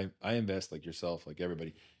 you know, I invest like yourself, like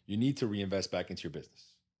everybody. You need to reinvest back into your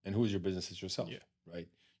business. And who's your business? It's yourself, right?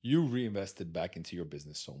 You reinvested back into your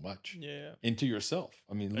business so much, into yourself.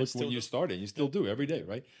 I mean, look when you started, you still do every day,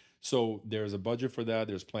 right? So there's a budget for that.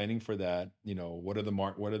 There's planning for that. You know, what are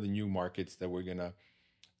the new markets that we're gonna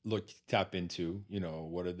tap into? You know,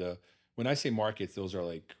 when I say markets, those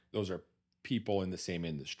are people in the same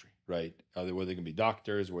industry, right? Whether they can be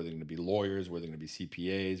doctors, whether they're going to be lawyers, whether they're going to be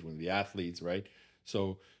CPAs, whether they're athletes, right?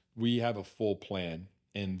 So we have a full plan,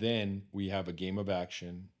 and then we have a game of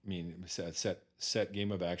action. I mean, set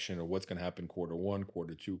game of action of what's going to happen quarter 1,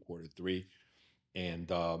 quarter 2, quarter 3,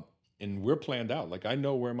 and we're planned out. Like I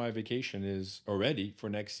know where my vacation is already for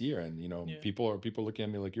next year, and you know, people looking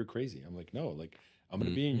at me like you're crazy. I'm like, no, like I'm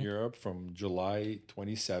going to be in Europe from July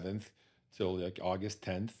 27th till like August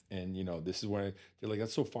 10th, and you know, this is where they're like,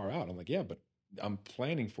 that's so far out. I'm like, yeah, but I'm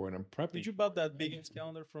planning for it. I'm prepping. Did you bought that big ass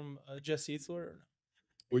calendar from Jesse Itzler?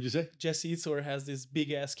 What'd you say? Jesse Itzler has this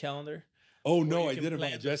big ass calendar. Oh no, I didn't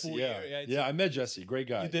meet Jesse. Yeah, I met Jesse. Great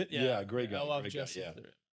guy. You did? Yeah, great guy. I love great Jesse. Guy,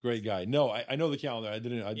 great guy. No, I know the calendar. I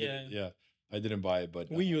didn't buy it, but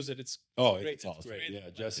we use it. It's great. It's awesome. great. Yeah,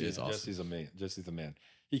 Jesse's awesome. Jesse's the man.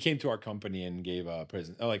 He came to our company and gave a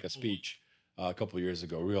a speech a couple of years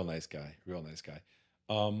ago. Real nice guy.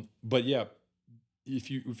 But yeah, if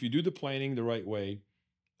you do the planning the right way,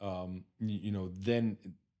 you know, then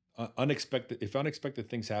if unexpected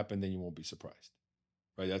things happen, then you won't be surprised,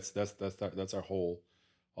 right? That's our whole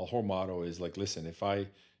motto is like, listen, if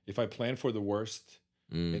I plan for the worst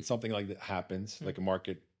and something like that happens, like a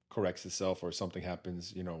market corrects itself or something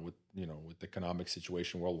happens, you know, with the economic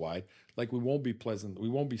situation worldwide, like we won't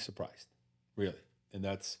be surprised, really. And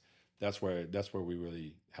that's where we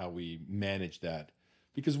really, how we manage that,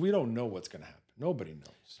 because we don't know what's going to happen. Nobody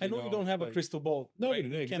knows. I know you don't have a crystal ball. Nobody,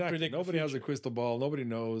 right? Exactly. Predict nobody has a crystal ball. Nobody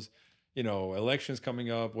knows, you know, elections coming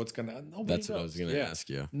up, what's going to, nobody That's knows. what I was going to ask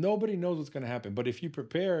you. Nobody knows what's going to happen. But if you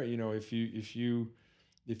prepare, you know, if you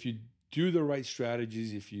do the right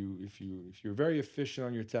strategies, if you're very efficient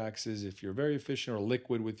on your taxes, if you're very efficient or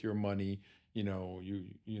liquid with your money, you know,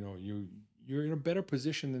 you're in a better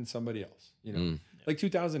position than somebody else, you know. Like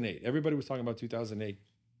 2008, everybody was talking about 2008,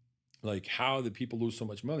 like how did people lose so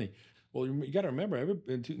much money? Well, you got to remember,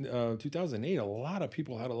 in 2008, a lot of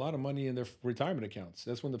people had a lot of money in their retirement accounts.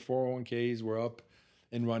 That's when the 401ks were up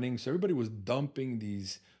and running. So everybody was dumping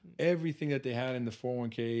everything that they had in the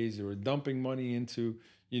 401ks. They were dumping money into,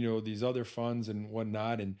 you know, these other funds and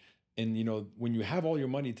whatnot. And you know, when you have all your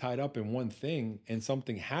money tied up in one thing and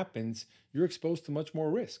something happens, you're exposed to much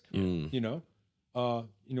more risk, you know?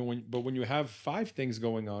 When you have 5 things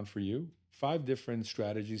going on for you, 5 different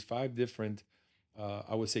strategies, 5 different,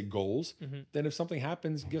 I would say, goals, then if something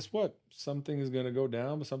happens, guess what? Something is going to go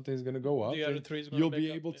down, but something is going to go up. The other 3 is going you'll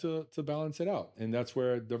be able to balance it out. And that's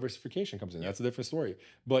where diversification comes in. That's a different story.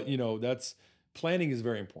 But, you know, planning is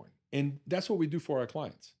very important. And that's what we do for our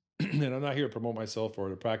clients. And I'm not here to promote myself or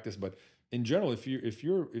to practice, but in general, if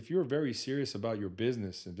you're very serious about your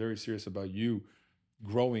business and very serious about you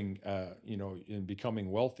growing, you know, and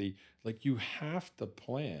becoming wealthy, like you have to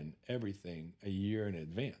plan everything a year in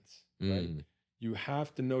advance, right? You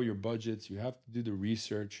have to know your budgets. You have to do the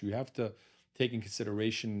research. You have to take in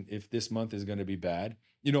consideration if this month is going to be bad.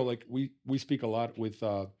 You know, like we speak a lot with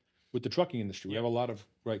the trucking industry. We have a lot of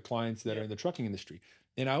clients that are in the trucking industry,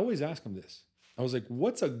 and I always ask them this. I was like,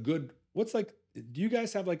 do you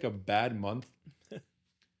guys have like a bad month?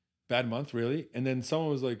 Bad month, really? And then someone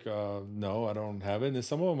was like, no, I don't have it. And then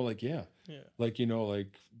some of them were like, yeah. Like, you know,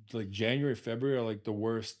 like January, February are like the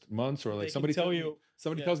worst months, or like somebody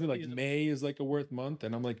tells me like May is like a worst month.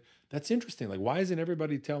 And I'm like, that's interesting. Like, why isn't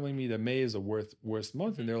everybody telling me that May is a worst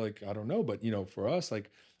month? And they're like, I don't know. But, you know, for us, like,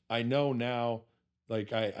 I know now,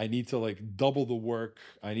 like I need to like double the work.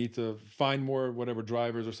 I need to find more whatever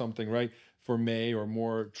drivers or something, right, for May, or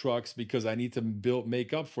more trucks, because I need to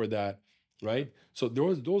make up for that, right? So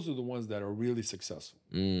those are the ones that are really successful.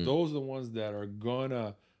 Those are the ones that are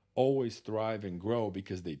gonna always thrive and grow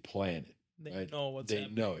because they plan it. They know what's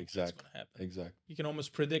happening. They know exactly. What's gonna happen. Exactly. You can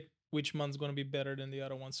almost predict which month's going to be better than the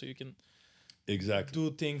other one, so you can exactly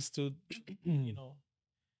do things to, you know,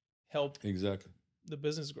 help the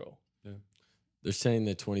business grow. Yeah. They're saying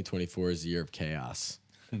that 2024 is the year of chaos.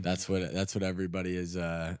 That's what everybody is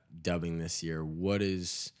dubbing this year. What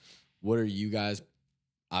are you guys?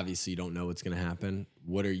 Obviously, you don't know what's going to happen.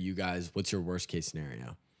 What's your worst case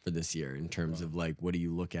scenario for this year in terms of like, what do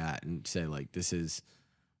you look at and say like, this is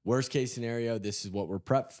worst case scenario, this is what we're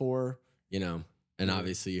prepped for, you know? And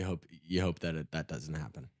obviously you hope that that doesn't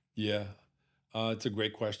happen. Yeah. It's a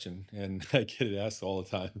great question, and I get it asked all the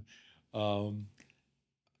time. Um,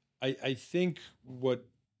 I think what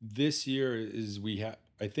this year is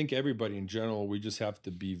I think everybody in general, we just have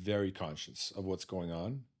to be very conscious of what's going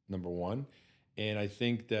on, number one. And I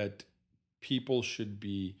think that people should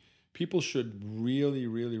be, people should really,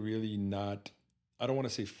 really, really not, I don't want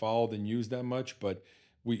to say follow the news that much, but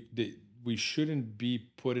we shouldn't be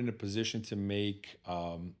put in a position to make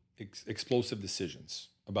explosive decisions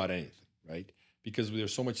about anything, right? Because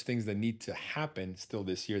there's so much things that need to happen still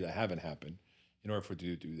this year that haven't happened in order for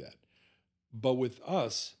you to do that. But with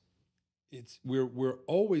us, we're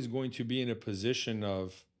always going to be in a position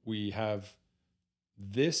of we have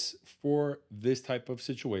this for this type of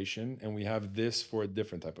situation and we have this for a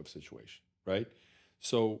different type of situation, right?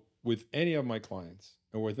 So with any of my clients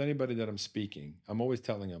or with anybody that I'm speaking, I'm always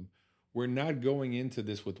telling them we're not going into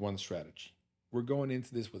this with one strategy. We're going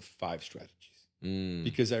into this with 5 strategies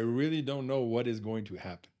because I really don't know what is going to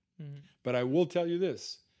happen. But I will tell you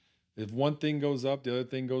this. If one thing goes up, the other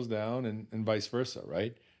thing goes down and vice versa,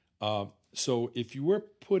 right? So if you were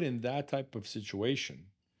put in that type of situation,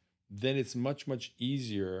 then it's much, much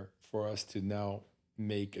easier for us to now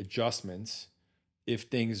make adjustments if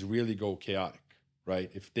things really go chaotic, right?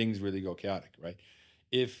 If things really go chaotic, right?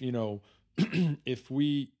 If, if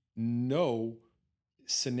we know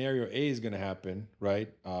scenario A is going to happen, right?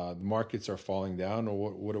 The markets are falling down,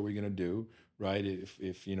 or what are we going to do, right?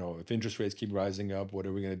 If interest rates keep rising up, what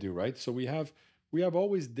are we going to do, right? So we have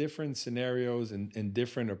always different scenarios and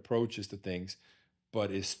different approaches to things,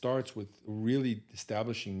 but it starts with really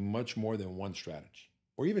establishing much more than one strategy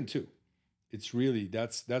or even 2. It's really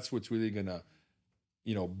that's what's really going to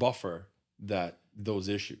buffer those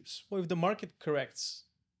issues. Well, if the market corrects,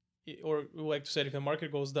 or we like to say if the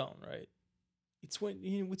market goes down, right? It's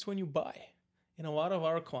when you buy. And a lot of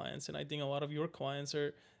our clients, and I think a lot of your clients,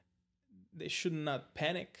 they should not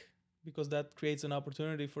panic, because that creates an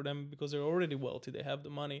opportunity for them, because they're already wealthy. They have the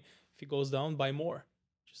money. If it goes down, buy more.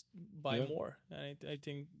 Just buy more. And I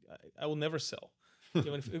think I will never sell.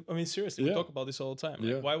 Even if, seriously, we talk about this all the time.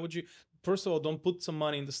 Like, why would you? First of all, don't put some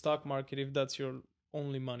money in the stock market if that's your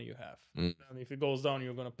only money you have. And if it goes down,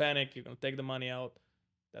 you're going to panic. You're going to take the money out.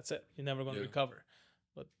 That's it. You're never going to recover.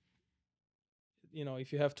 But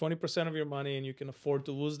if you have 20% of your money and you can afford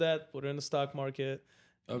to lose that, put it in the stock market.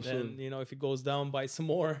 Absolutely. And then, if it goes down, buy some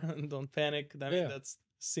more and don't panic. That's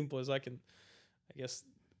simple as I can, I guess,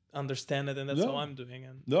 understand it. And that's how I'm doing.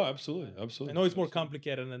 And no, absolutely. Absolutely. I know it's more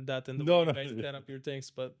complicated than that, and the way you guys set up your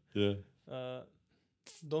things, but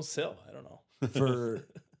don't sell. I don't know. For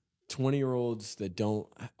 20-year-olds that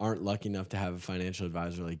aren't lucky enough to have a financial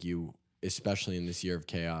advisor like you, especially in this year of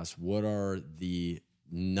chaos, what are the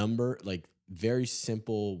very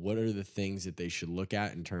simple, what are the things that they should look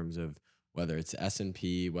at in terms of whether it's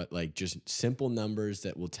S&P, just simple numbers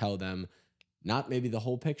that will tell them not maybe the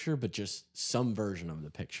whole picture, but just some version of the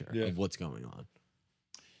picture of what's going on?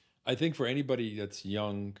 I think for anybody that's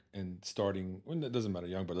young and starting, well, it doesn't matter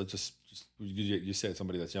young, but let's just you said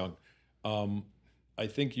somebody that's young. I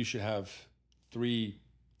think you should have three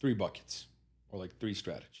buckets, or 3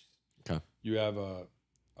 strategies. Okay. You have a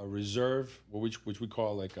reserve, which we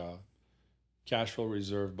call like a cash flow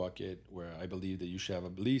reserve bucket, where I believe that you should have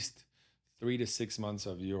at least 3 to 6 months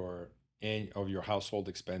of your household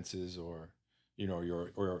expenses, or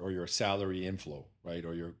your salary inflow, right,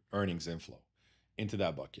 or your earnings inflow into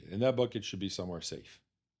that bucket, and that bucket should be somewhere safe,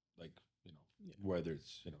 whether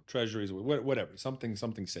it's treasuries or whatever, something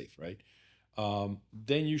safe, right?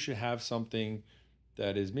 Then you should have something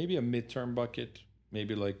that is maybe a midterm bucket,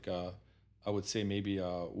 maybe I would say maybe a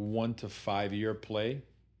 1 to 5 year play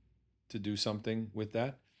to do something with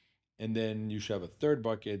that. And then you should have a third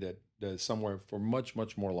bucket that is somewhere for much,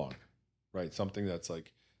 much more longer, right? Something that's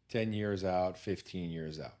 10 years out, 15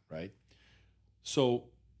 years out, right? So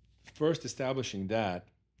first establishing that,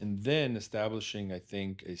 and then establishing, I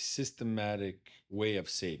think, a systematic way of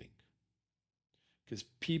saving. Because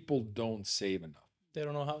people don't save enough. They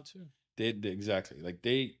don't know how to. They exactly. There's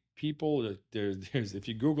if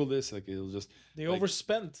you Google this, it'll just they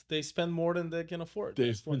overspend. They spend more than they can afford.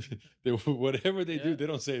 Whatever they do, they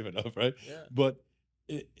don't save enough, right? Yeah. But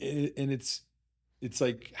it's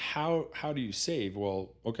how do you save?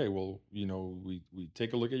 Well, okay, we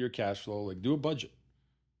take a look at your cash flow, do a budget.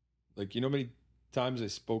 Many times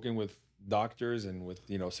I've spoken with doctors and with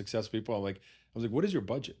successful people. I was like, what is your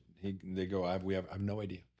budget? They go, I have no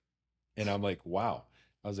idea. And I'm like, wow.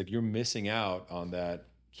 I was like, you're missing out on that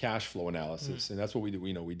cash flow analysis. And that's what we do.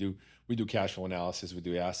 We do cash flow analysis. We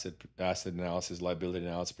do asset analysis, liability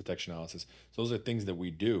analysis, protection analysis. So those are things that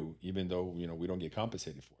we do, even though we don't get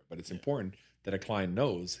compensated for it. But it's important that a client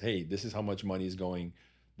knows, hey, this is how much money is going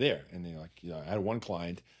there. And I had one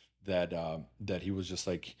client that he was just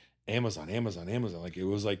like Amazon, Amazon, Amazon. Like it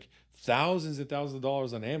was like thousands and thousands of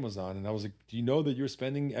dollars on Amazon. And I was like, do you know that you're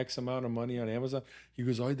spending X amount of money on Amazon? He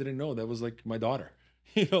goes, oh, I didn't know. That was like my daughter,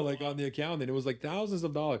 like on the account. And it was like thousands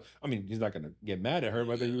of dollars. I mean, he's not going to get mad at her,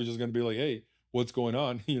 but I think he was just going to be like, hey, what's going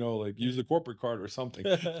on? Like use the corporate card or something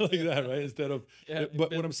like that, right? Instead of,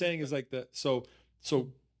 but what I'm saying is like that. So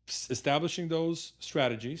establishing those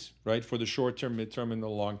strategies, right, for the short term, midterm, and the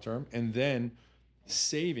long term, and then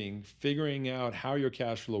saving, figuring out how your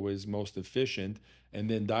cash flow is most efficient, and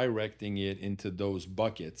then directing it into those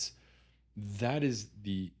buckets. That is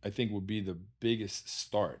I think would be the biggest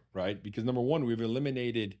start, right? Because number one, we've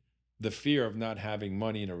eliminated the fear of not having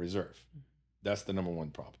money in a reserve. That's the number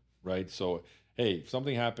one problem, right? So, hey, if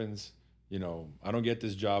something happens, I don't get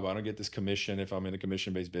this job, I don't get this commission if I'm in a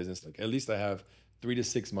commission-based business, like at least I have 3 to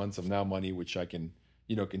 6 months of now money, which I can,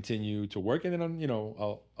 continue to work, and then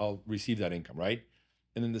I'll receive that income, right?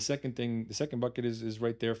 And then the second bucket is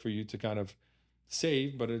right there for you to kind of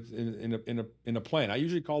save, but it's in a plan. I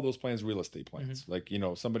usually call those plans real estate plans. Like,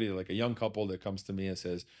 somebody like a young couple that comes to me and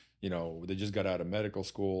says, they just got out of medical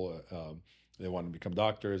school, they want to become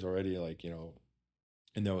doctors already, like,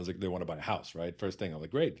 and then I was like, they want to buy a house, right? First thing, I'm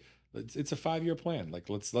like, great, it's a 5-year plan. Like,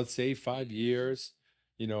 let's save 5 years.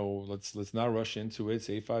 Let's not rush into it.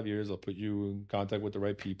 Save 5 years. I'll put you in contact with the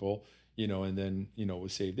right people, and then, we'll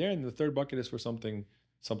save there. And the third bucket is for something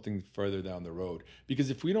further down the road.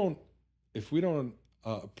 Because if we don't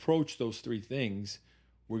approach those three things,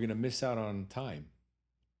 we're going to miss out on time.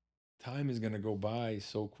 Time is going to go by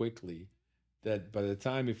so quickly that by the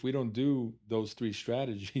time, if we don't do those three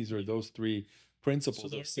strategies or those three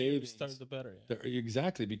principles of savings, start the better.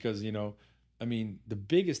 Exactly. Because, I mean,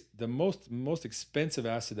 the most expensive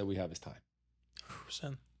asset that we have is time.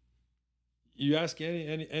 100%. You ask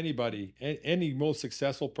anybody, any most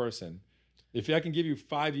successful person, if I can give you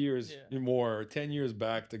 5 years more or 10 years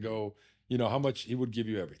back to go, how much he would give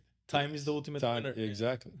you everything. Time is the ultimate winner.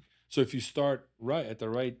 Exactly. So if you start right at the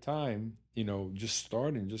right time, just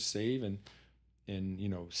start and just save and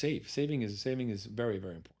save. Saving is very,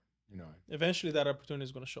 very important. Eventually that opportunity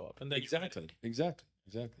is going to show up. And then exactly.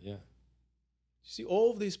 Yeah. See,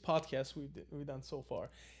 all of these podcasts we've done so far,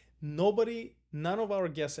 none of our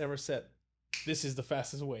guests ever said, this is the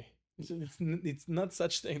fastest way. It's not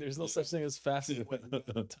such thing. There's no such thing as fastest way.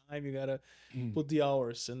 Time, you gotta put the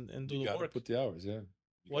hours and do the work. Put the hours, yeah.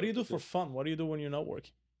 What do you do for fun? What do you do when you're not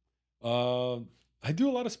working? I do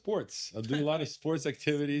a lot of sports. I do a lot of sports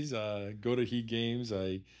activities. Go to Heat games.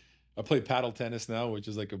 I play paddle tennis now, which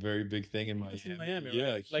is like a very big thing in Miami. In Miami,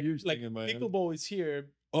 right? Yeah, huge thing in Miami. Pickleball is here.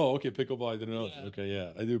 Oh, okay, pickleball. I didn't know. Yeah. Okay,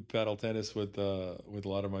 yeah, I do paddle tennis with a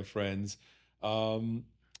lot of my friends.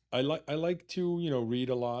 I like to read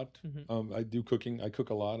a lot. I do cooking. I cook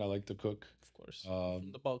a lot. I like to cook. Of course,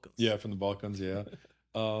 from the Balkans. Yeah, from the Balkans. Yeah.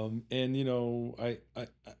 And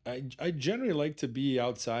I generally like to be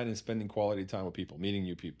outside and spending quality time with people, meeting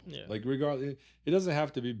new people. Yeah. Like regardless, it doesn't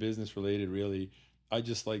have to be business related, really. I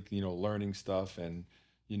just like learning stuff, and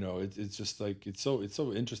it's just like it's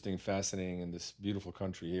so interesting and fascinating in this beautiful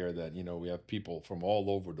country here that we have people from all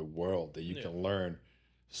over the world that you can learn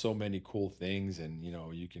so many cool things, and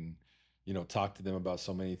you can talk to them about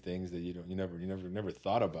so many things that you never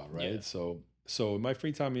thought about, right? Yeah. So in my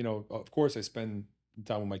free time, of course I spend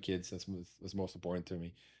time with my kids. That's most important to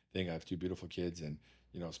me. I think I have 2 beautiful kids, and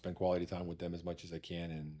spend quality time with them as much as I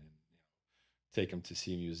can, and take them to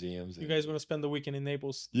see museums. You guys want to spend the weekend in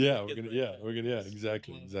Naples? Yeah, we're gonna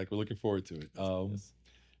exactly. We're looking forward to it. Yes.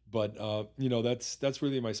 But that's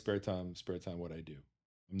really my spare time. What I do.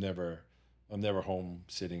 I'm never home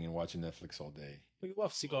sitting and watching Netflix all day. You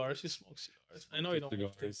love cigars. You smoke cigars. I know you don't.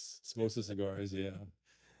 Smoke the cigars. Yeah.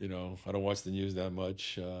 I don't watch the news that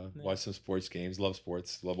much. Watch some sports games. Love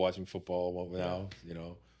sports. Love watching football now.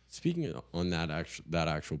 Speaking on that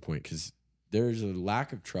actual point, because there's a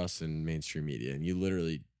lack of trust in mainstream media, and you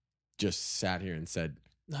literally just sat here and said,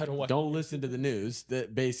 don't listen to the news.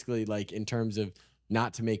 That basically, like, in terms of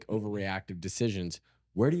not to make overreactive decisions,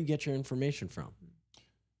 where do you get your information from?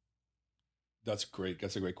 That's great.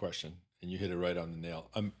 That's a great question, and you hit it right on the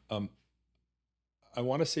nail. I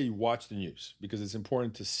want to say watch the news, because it's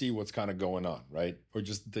important to see what's kind of going on, right? Or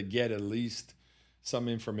just to get at least some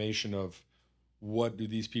information of what do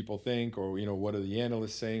these people think, or what are the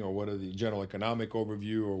analysts saying, or what are the general economic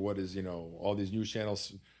overview, or what is all these news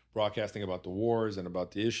channels broadcasting about the wars and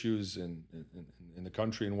about the issues in the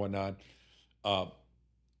country and whatnot.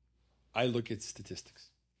 I look at statistics.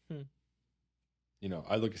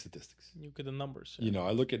 I look at statistics. You look at the numbers. Yeah.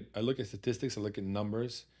 I look at statistics. I look at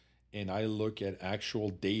numbers, and I look at actual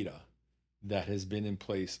data that has been in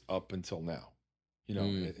place up until now. You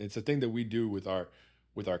know, it's a thing that we do with our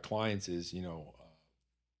clients is, you know,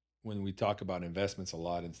 when we talk about investments a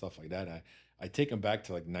lot and stuff like that, I take them back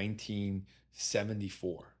to like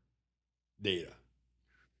 1974 data.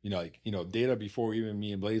 You know, like, you know, data before even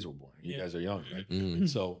me and Blaze were born. You guys are young, right?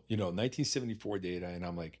 So, you know, 1974 data, and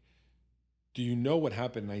I'm like, do you know what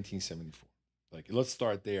happened in 1974? Like, let's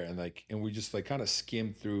start there. And like, and we just like kind of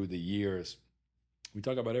skim through the years. We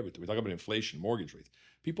talk about everything. We talk about inflation, mortgage rates.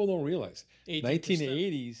 People don't realize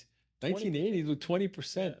 1980s with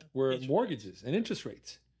 20% were mortgages and interest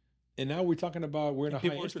rates. And now we're talking about we're in a high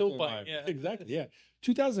interest rate environment. Exactly. Yeah.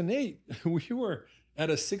 2008, we were at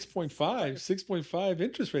a 6.5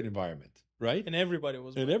 interest rate environment, right? And everybody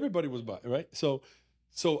was buying. Right? So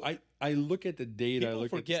I look at the data, I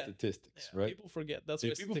look at the statistics, right? People forget. That's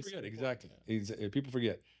what people forget. Exactly. People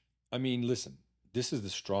forget. I mean, listen, this is the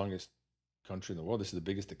strongest country in the world. This is the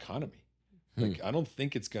biggest economy. Like, I don't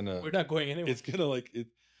think it's gonna. We're not going anywhere. It's gonna like it.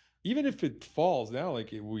 Even if it falls now,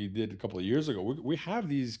 like we did a couple of years ago, we have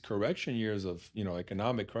these correction years of, you know,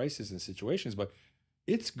 economic crisis and situations, but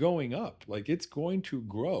it's going up. Like, it's going to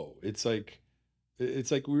grow. It's like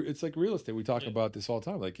real estate. We talk about this all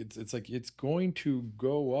the time. Like, it's like it's going to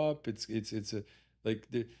go up. It's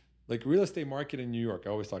like real estate market in New York.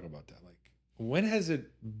 I always talk about that. Like, when has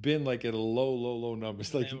it been like at a low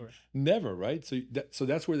numbers? Like never, right? So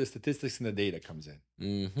that's where the statistics and the data comes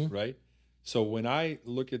in, right? So when I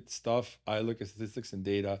look at stuff, I look at statistics and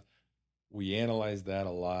data. We analyze that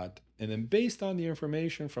a lot, and then based on the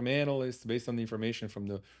information from analysts, based on the information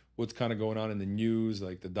from what's kind of going on in the news,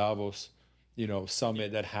 like the Davos, you know,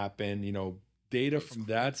 summit that happened, you know, data from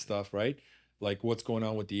that stuff, right? Like what's going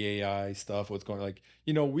on with the AI stuff, what's going on, like,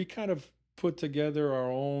 you know, we kind of put together our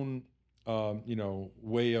own, you know,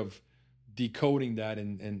 way of decoding that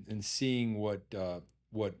and seeing what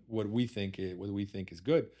we think is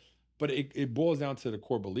good. But it boils down to the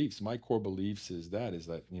core beliefs. My core beliefs is that,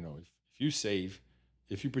 you know, if you save,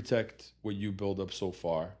 if you protect what you build up so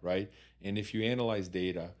far, right? And if you analyze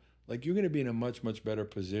data, like, you're going to be in a much better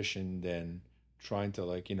position than trying to,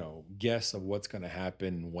 like, you know, guess of what's going to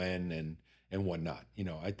happen when and whatnot. You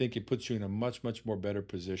know, I think it puts you in a much more better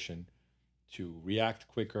position to react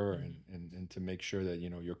quicker and to make sure that, you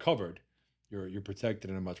know, you're covered, you're protected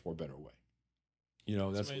in a much more better way. You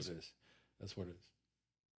know, that's what it is. That's what it is.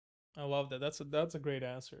 I love that. That's a great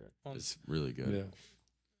answer. It's really good. Yeah.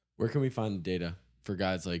 Where can we find the data for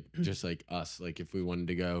guys like just like us? Like, if we wanted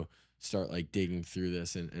to go start like digging through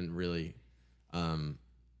this and really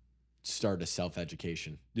start a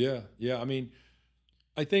self-education. Yeah. I mean,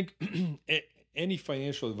 I think any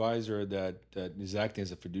financial advisor that is acting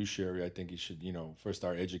as a fiduciary, I think you should, you know, first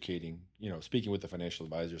start educating, you know, speaking with the financial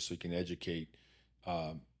advisor so you can educate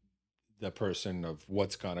the person of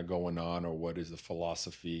what's kind of going on, or what is the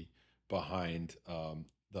philosophy behind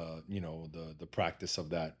the practice of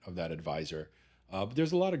that advisor. But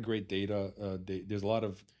there's a lot of great data. There's a lot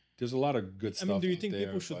of good stuff. I mean, do you think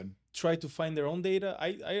people should try to find their own data?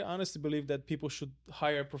 I honestly believe that people should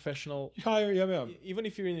hire a professional. Even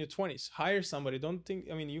if you're in your 20s, hire somebody. Don't think.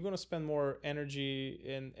 I mean, you're gonna spend more energy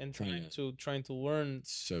and trying to learn.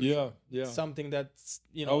 Something that's,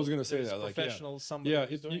 you know. I was gonna say that, like, professional. Somebody.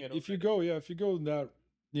 If you go that,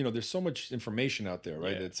 you know, there's so much information out there,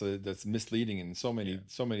 right? That's misleading in so many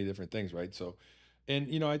different things, right? So, and,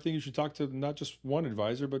 you know, I think you should talk to not just one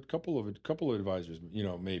advisor, but a couple of advisors, you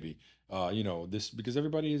know, maybe, you know, this, because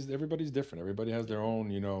everybody's different. Everybody has their own,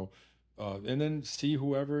 you know, and then see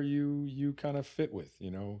whoever you kind of fit with,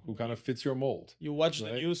 you know, who kind of fits your mold. You watch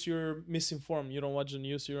the news, you're misinformed. You don't watch the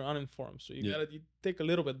news, you're uninformed. So you take a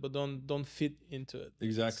little bit, but don't fit into it.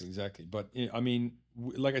 Exactly. But, I mean,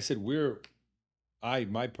 like I said,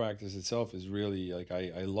 my practice itself is really like,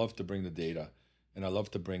 I love to bring the data, and I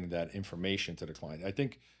love to bring that information to the client. I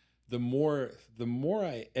think the more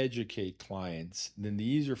I educate clients, then the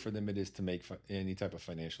easier for them it is to make any type of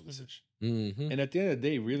financial decision. And at the end of the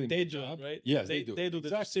day, really, they do it, right? Yes, they do. They do the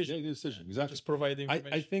decision. They do the decision. Exactly. Just provide the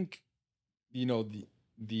information. I think, you know,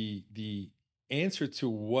 the answer to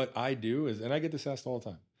what I do is, and I get this asked all the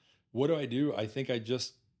time, what do? I think I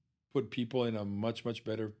just put people in a much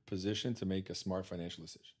better position to make a smart financial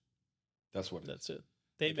decision. That's what it is. That's it.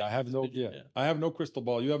 I have no crystal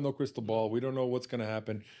ball. You have no crystal ball. We don't know what's going to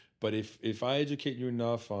happen. But if I educate you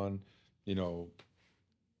enough on, you know,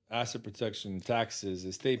 asset protection, taxes,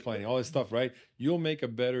 estate planning, all this stuff, right? You'll make a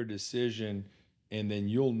better decision, and then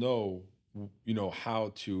you'll know, you know,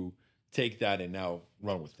 how to take that and now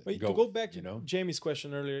run with it. But to go back to Jamie's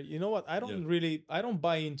question earlier, you know what? I don't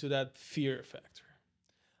buy into that fear factor.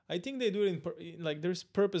 I think they do it like there's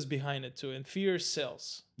purpose behind it too, and fear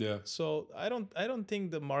sells. Yeah. So I don't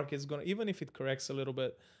think the market's gonna, even if it corrects a little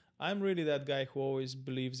bit. I'm really that guy who always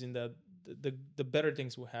believes in that the better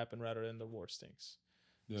things will happen rather than the worst things.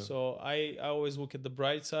 Yeah. So I always look at the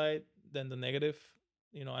bright side than the negative.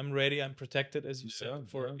 You know, I'm ready, I'm protected, as you said,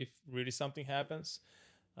 for if really something happens.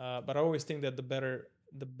 But I always think that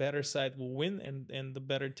the better side will win, and the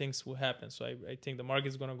better things will happen. So I think the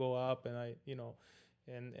market's gonna go up, and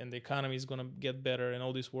and the economy is gonna get better, and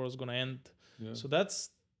all this world's gonna end. Yeah. So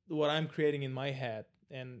that's what I'm creating in my head.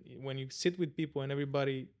 And when you sit with people and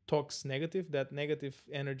everybody talks negative, that negative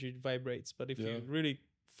energy vibrates. But if you really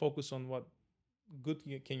focus on what good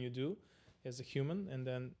can you do as a human, and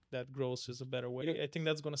then that grows as a better way, I think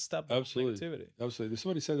that's going to stop negativity. Absolutely.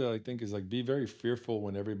 Somebody said that, I think, is like, be very fearful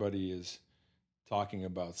when everybody is talking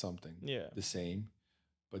about something the same,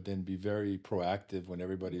 but then be very proactive when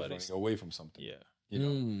everybody's running away from something. Yeah. You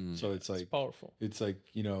know, so it's like, it's powerful. It's like,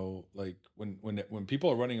 like when people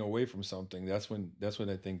are running away from something, that's when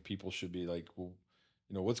I think people should be like, well,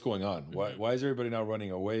 what's going on? Why is everybody now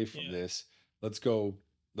running away from this? Let's go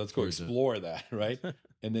explore that, right?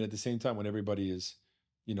 And then at the same time, when everybody is,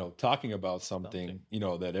 talking about something,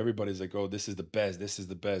 that everybody's like, oh, this is the best, this is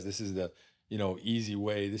the best, this is the, easy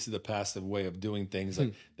way, this is the passive way of doing things.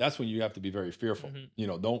 Like, that's when you have to be very fearful.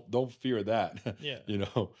 Don't fear that.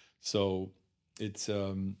 So it's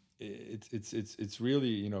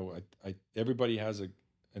really, everybody has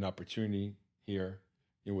an opportunity here,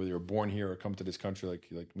 whether you're born here or come to this country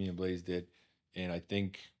like me and Blaze did. And I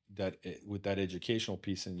think that with that educational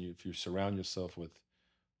piece, and if you surround yourself with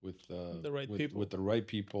the right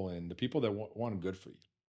people and the people that want good for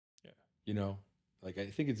you, like, I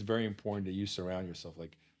think it's very important that you surround yourself,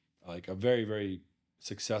 like a very, very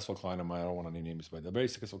successful client of mine, I don't want to name names, but a very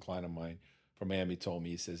successful client of mine from Miami told me,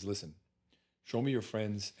 he says, listen, show me your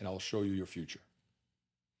friends and I'll show you your future.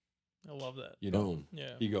 I love that.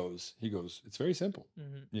 He goes, it's very simple.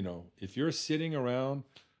 If you're sitting around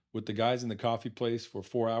with the guys in the coffee place for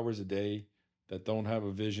 4 hours a day that don't have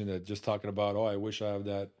a vision, that just talking about, oh, I wish I have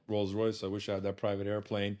that Rolls Royce, I wish I had that private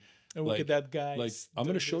airplane. And look at that guy. Like, I'm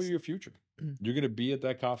going to show you your future. You're going to be at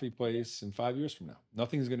that coffee place in 5 years from now.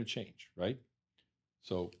 Nothing's going to change, right?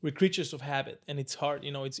 So we're creatures of habit, and it's hard.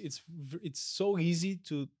 It's so easy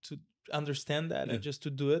to understand that and just to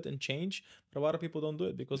do it and change. But a lot of people don't do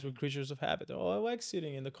it because we're creatures of habit. Oh, I like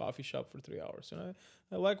sitting in the coffee shop for 3 hours.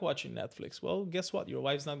 I like watching Netflix. Well, guess what? Your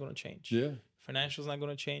life's not going to change. Yeah. Financial's not going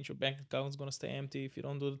to change. Your bank account's going to stay empty if you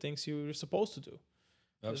don't do the things you're supposed to do.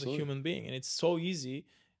 Absolutely. As a human being. And it's so easy,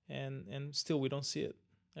 and still we don't see it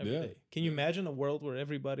every day. Can you imagine a world where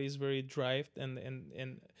everybody is very driven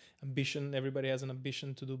and ambition? Everybody has an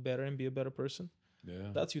ambition to do better and be a better person.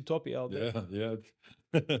 Yeah, that's utopia out there. Yeah.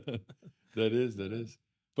 that is.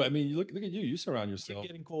 But I mean, look at you. You surround yourself. We're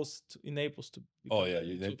getting close in Naples to. Oh yeah,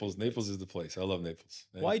 Naples. Naples is the place. I love Naples.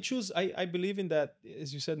 Why choose? I believe in that.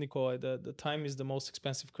 As you said, Nikola, the time is the most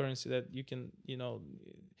expensive currency that you can. You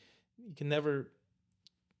can never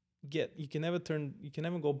get. You can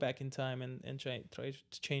never go back in time and try to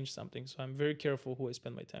change something. So I'm very careful who I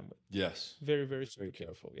spend my time with. Yes. Very, very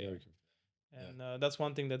careful. Yeah. Very careful. And that's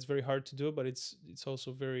one thing that's very hard to do, but it's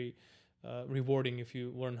also very rewarding if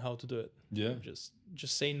you learn how to do it. Yeah.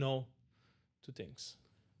 Just say no to things.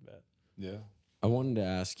 But yeah. I wanted to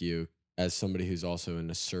ask you, as somebody who's also in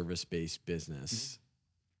a service-based business,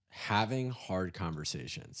 having hard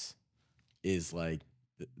conversations is like,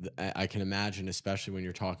 I can imagine, especially when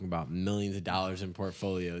you're talking about millions of dollars in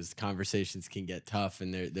portfolios, conversations can get tough,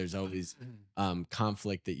 and there's always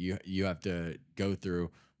conflict that you have to go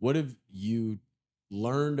through. What have you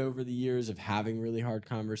learned over the years of having really hard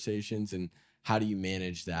conversations, and how do you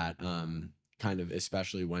manage that kind of,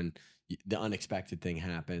 especially when the unexpected thing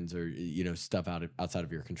happens, or stuff outside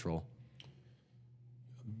of your control?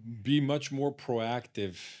 Be much more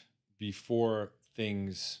proactive before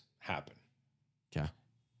things happen. Yeah.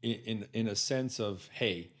 In a sense of,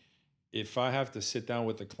 hey, if I have to sit down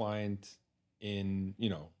with the client and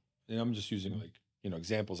I'm just using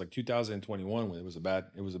examples like 2021, when it was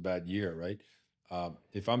a bad year, right?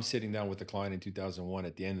 If I'm sitting down with the client in 2001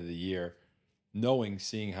 at the end of the year,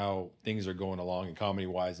 seeing how things are going along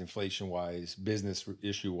economy-wise, inflation-wise, business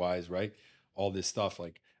issue-wise, right? All this stuff,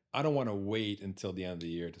 like, I don't want to wait until the end of the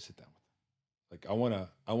year to sit down with them. Like,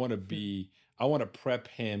 I want to prep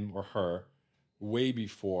him or her way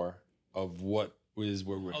before of what we're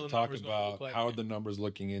talking about, how are the numbers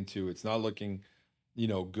looking into. It's not looking,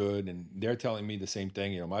 good, and they're telling me the same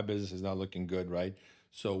thing. My business is not looking good, right?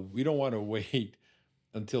 So we don't want to wait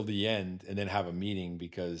until the end and then have a meeting,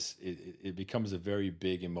 because it becomes a very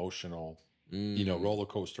big emotional you know, roller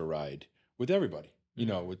coaster ride with everybody, you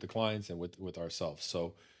know, with the clients and with ourselves.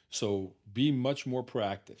 So be much more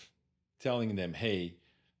proactive, telling them, hey,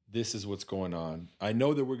 this is what's going on. I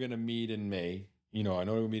know that we're going to meet in May. You know, I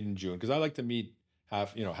know we'll meet in June, because I like to meet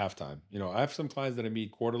halftime. You know, I have some clients that I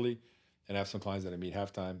meet quarterly, and I have some clients that I meet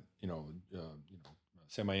halftime.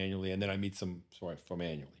 Semi-annually, and then I meet some from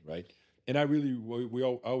annually, right? And I really,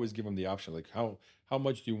 I always give them the option, like, how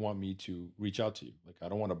much do you want me to reach out to you? Like, I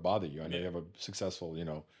don't want to bother you. I know you have a successful, you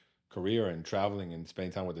know, career and traveling and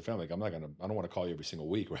spending time with the family. Like, I don't want to call you every single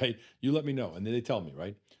week, right? You let me know, and then they tell me,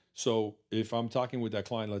 right? So if I'm talking with that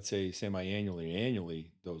client, let's say semi-annually,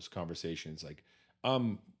 annually, those conversations, like,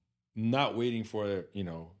 I'm not waiting for, you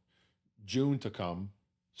know, June to come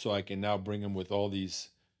so I can now bring him with all these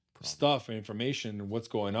stuff and information and what's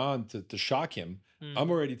going on to shock him.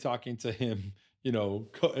 I'm already talking to him, you know,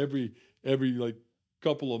 every like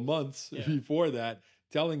couple of months before that,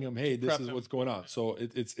 telling him, hey, this is what's going on. So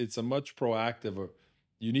it's a much proactive, or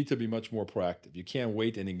you need to be much more proactive. You can't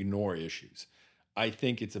wait and ignore issues. I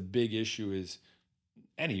think it's a big issue is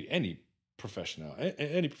any professional,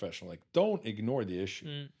 like, don't ignore the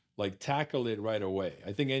issue. Like, tackle it right away.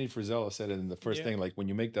 I think Andy Frisella said it in the first thing, like, when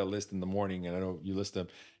you make that list in the morning, and I know you list them,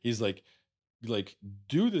 he's like,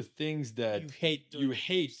 do the things that you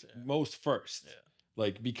hate most first.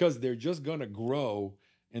 Like, because they're just gonna grow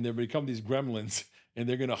and they become these gremlins and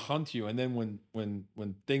they're gonna hunt you. And then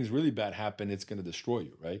when things really bad happen, it's gonna destroy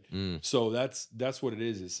you, right? So that's what it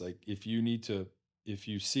is. It's like, if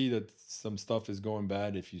you see that some stuff is going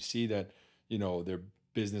bad, if you see that, you know, they're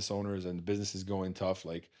business owners and the business is going tough,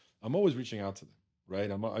 like, I'm always reaching out to them,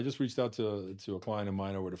 right? I just reached out to a client of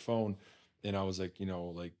mine over the phone, and I was like, you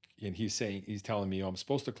know, like, and he's telling me, oh, I'm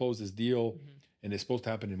supposed to close this deal, and it's supposed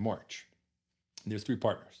to happen in March. And there's 3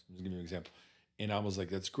 partners. I'm just giving you an example. And I was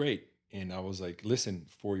like, that's great. And I was like, listen,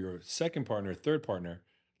 for your second partner, third partner,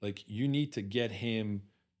 like, you need to get him,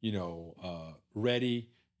 you know, ready.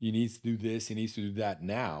 He needs to do this. He needs to do that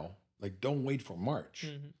now. Like, don't wait for March.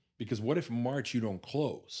 Because what if March you don't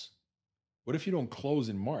close? What if you don't close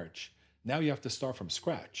in March? Now you have to start from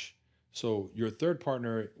scratch. So your third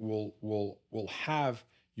partner will have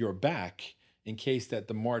your back in case that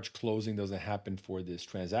the March closing doesn't happen for this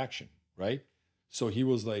transaction, right? So he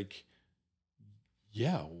was like,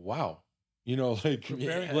 yeah, wow. You know, like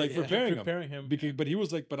preparing him. Because, but he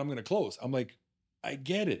was like, but I'm going to close. I'm like, I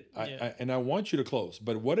get it. And I want you to close.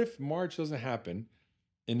 But what if March doesn't happen,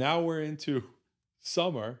 and now we're into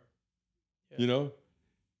summer, you know,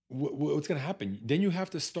 what's going to happen? Then you have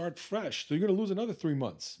to start fresh. So you're going to lose another 3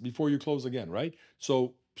 months before you close again, right?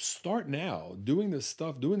 So start now, doing this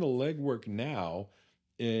stuff, doing the legwork now,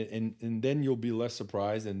 and then you'll be less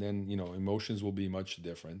surprised, and then, you know, emotions will be much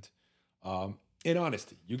different. And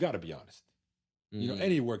honesty, you got to be honest. You know,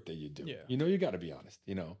 any work that you do, you know, you got to be honest.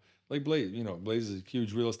 You know, like Blaze, you know, Blaze is a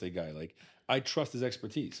huge real estate guy. Like, I trust his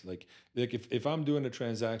expertise. Like if I'm doing a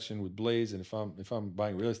transaction with Blaze, and if I'm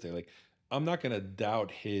buying real estate, like, I'm not going to doubt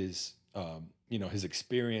his, you know, his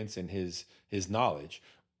experience and his knowledge.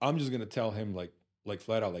 I'm just going to tell him, like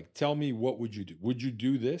flat out, like, tell me, what would you do? Would you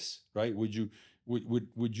do this, right? Would you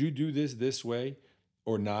do this way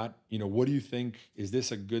or not? You know, what do you think? Is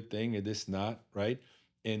this a good thing? Is this not, right?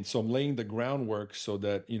 And so I'm laying the groundwork so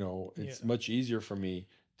that, you know, it's much easier for me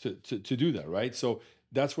to do that, right? So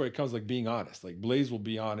that's where it comes, like, being honest. Like, Blaze will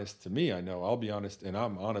be honest to me. I know I'll be honest, and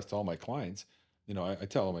I'm honest to all my clients. You know, I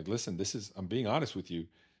tell them, like, listen, I'm being honest with you.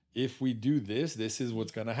 If we do this, this is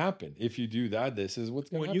what's going to happen. If you do that, this is what's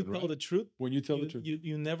going to happen. When you tell the truth, when you tell the truth,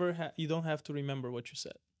 you don't have to remember what you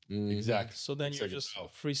said. Exactly. So then you're just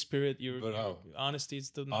free spirit. Honesty is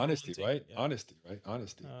the honesty, right? Yeah. Honesty, right?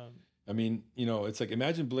 Honesty. I mean, you know, it's like,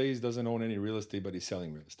 imagine Blaze doesn't own any real estate, but he's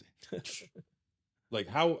selling real estate. Like,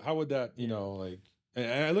 how would that, you know, like,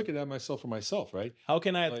 and I look at that for myself, right? How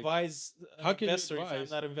can I advise an investor if I'm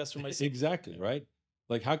not an investor myself? Exactly, right?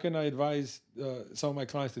 Like, how can I advise some of my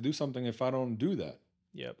clients to do something if I don't do that?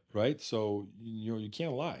 Yep. Right? So, you know, you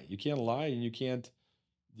can't lie. You can't lie, and you can't,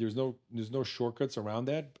 there's no shortcuts around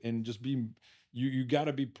that. And just you got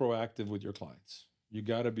to be proactive with your clients. You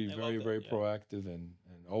got to be very proactive, and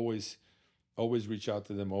always reach out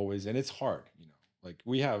to them, always. And it's hard, you know. Like,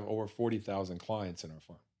 we have over 40,000 clients in our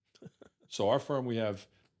firm. So our firm, we have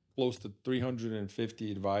close to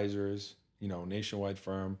 350 advisors, you know, nationwide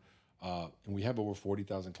firm, and we have over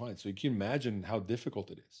 40,000 clients. So you can imagine how difficult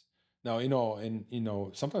it is. Now, you know, and, you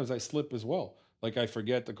know, sometimes I slip as well. Like, I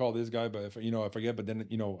forget to call this guy, but if, you know, I forget, but then,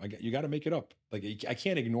 you know, you got to make it up. Like, I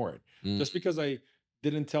can't ignore it. Just because I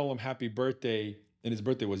didn't tell him happy birthday and his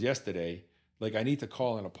birthday was yesterday, like, I need to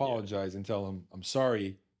call and apologize and tell him, I'm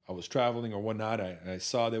sorry, I was traveling or whatnot. I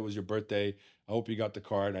saw that it was your birthday. I hope you got the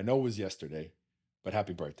card. I know it was yesterday, but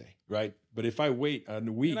happy birthday, right? But if I wait a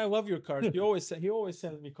week, and I love your cards. He always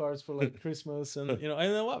sends me cards for like Christmas, and and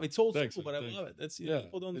I love it. It's old school, but I love it. That's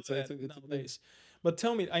people don't do that nowadays. But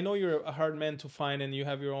tell me, I know you're a hard man to find, and you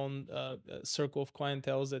have your own circle of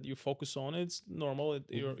clientele that you focus on. It's normal at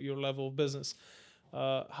your level of business.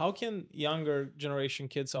 How can younger generation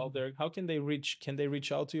kids out there, how can they reach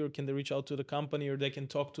out to you, or can they reach out to the company, or they can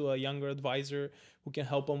talk to a younger advisor who can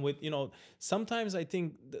help them with, sometimes I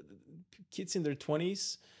think kids in their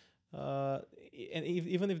 20s, and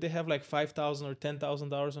even if they have like $5,000 or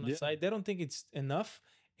 $10,000 on the side, they don't think it's enough,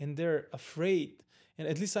 and they're afraid. And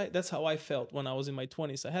at least that's how I felt when I was in my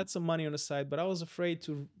 20s. I had some money on the side, but I was afraid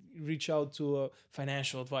to reach out to a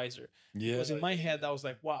financial advisor. Because in my head, I was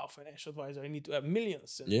like, wow, financial advisor, I need to have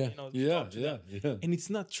millions. And, And it's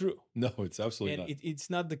not true. No, it's absolutely not. It's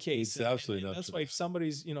not the case. It's absolutely not. That's true. why if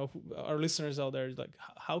somebody's, our listeners out there, like,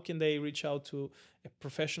 how can they reach out to a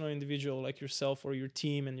professional individual like yourself or your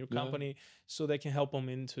team and your company so they can help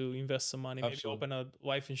them to invest some money, maybe open a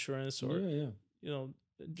life insurance or,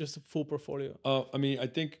 just a full portfolio? I mean, I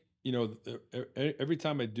think, every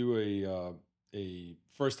time I do a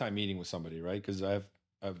first time meeting with somebody, right? Because I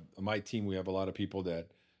have my team, we have a lot of people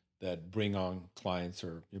that bring on clients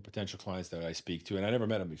or potential clients that I speak to, and I never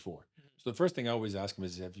met them before. So the first thing I always ask them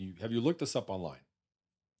is, have you looked us up online?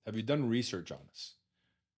 Have you done research on us?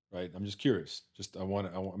 Right? I'm just curious.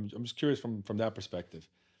 I'm just curious from that perspective.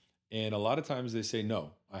 And a lot of times they say,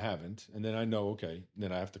 no, I haven't. And then I know, okay,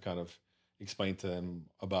 then I have to kind of explain to them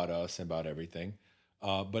about us and about everything.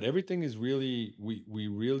 But everything is really, we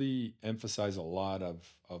really emphasize a lot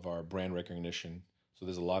of our brand recognition. So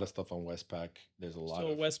there's a lot of stuff on Westpac. There's a lot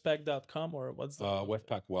of Westpac.com, or what's the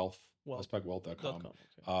Westpac Wealth, westpacwealth.com.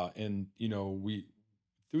 Okay. And we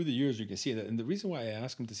through the years you can see that. And the reason why I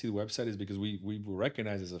ask them to see the website is because we were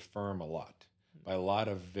recognized as a firm a lot by a lot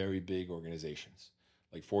of very big organizations.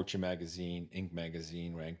 Like Fortune Magazine, Inc.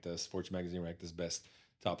 Magazine ranked us. Fortune Magazine ranked us best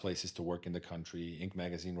top places to work in the country. Inc.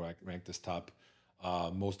 Magazine ranked us top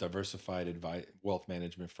most diversified wealth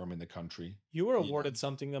management firm in the country. You were awarded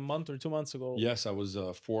something a month or 2 months ago. Yes, I was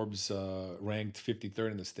Forbes ranked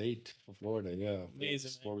 53rd in the state of Florida. Yeah,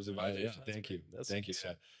 amazing. Forbes advisor. Yeah, thank you.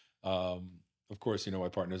 Of course, my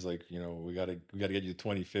partner's like, we gotta get you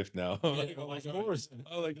 25th now. Of course.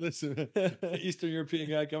 I'm like, listen, Eastern European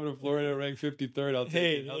guy coming to Florida ranked 53rd. I'll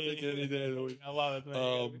take it any day of the week. I love it,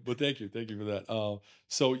 man. But thank you for that.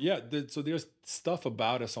 So there's stuff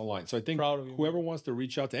about us online. So I think whoever wants to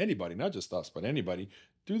reach out to anybody, not just us, but anybody,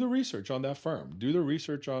 do the research on that firm. Do the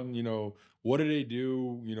research on what do they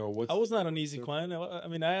do. I was not an easy client.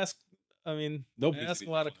 Nobody asks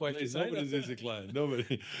a lot of questions. Nobody's easy client.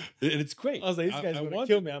 Nobody, and it's great. I was like, these guys want to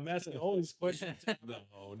kill me. I'm asking all these questions. No.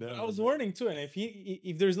 I was learning too, and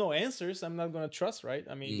if there's no answers, I'm not gonna trust, right?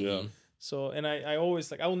 So, and I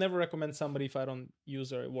always I will never recommend somebody if I don't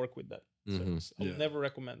use or work with that. So I will never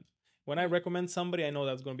recommend. When I recommend somebody, I know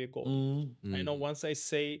that's gonna be a goal. I know once I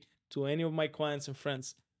say to any of my clients and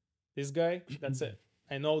friends, this guy, that's it.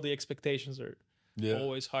 I know the expectations are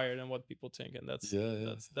always higher than what people think, and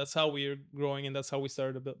that's how we're growing, and that's how we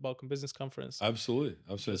started the Balkan Business Conference. Absolutely.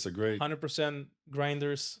 It's a great 100%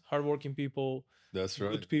 grinders, hardworking people. That's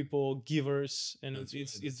right. Good people, givers, and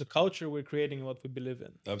it's the culture we're creating, what we believe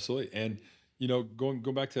in. Absolutely. And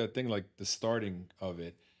going back to that thing, like the starting of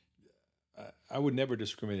it, I would never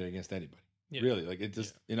discriminate against anybody. Really, like it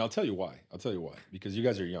just, and I'll tell you why. Because you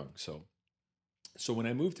guys are young. So when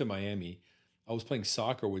I moved to Miami, I was playing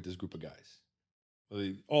soccer with this group of guys.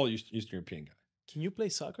 All Eastern European guy. Can you play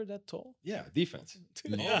soccer that tall? Yeah, defense.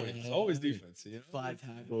 Always defense. Five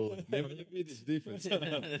tackles. Defense.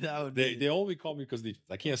 They only call me because defense.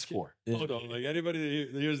 I can't score. Like anybody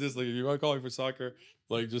that hears this, like if you want to call me for soccer,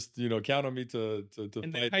 like just count on me to and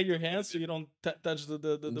fight. Then hide your hands so you don't touch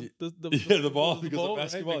the ball because of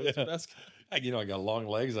basketball. Right? Basketball. I got long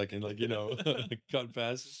legs. I can cut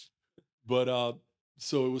passes. But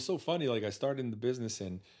so it was so funny. Like I started in the business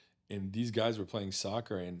and these guys were playing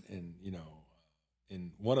soccer and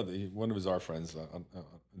one of our friends,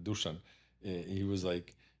 Dusan, I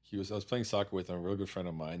was playing soccer with a real good friend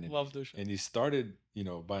of mine. And, love Dusan. And he started,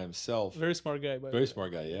 by himself. Very smart guy. Very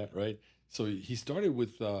smart guy. Yeah. Right. So he started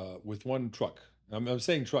with one truck. I'm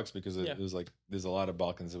saying trucks because there's a lot of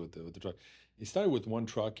Balkans with the truck. He started with one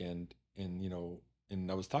truck and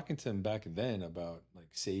I was talking to him back then about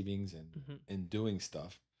like savings and doing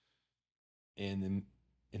stuff. And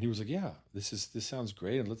he was like, yeah, this sounds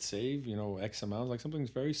great. And let's save, X amount, like something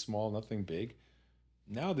very small, nothing big.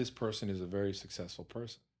 Now this person is a very successful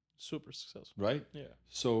person. Super successful. right? Yeah.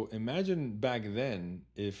 So imagine back then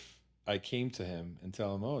if I came to him and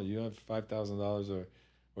tell him, "Oh, you have $5,000 or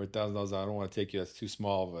 $1,000. I don't want to take you. That's too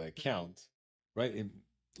small of an account, right?"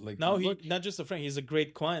 Like Now he look, not just a friend, he's a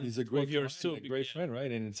great client. he's a great of yours client, too. a great friend,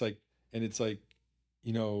 right? And it's like,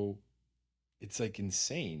 you know, it's like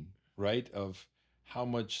insane, right? Of how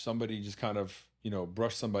much somebody just kind of,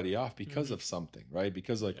 brush somebody off because of something, right?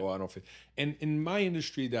 Because like, oh, I don't fit. And in my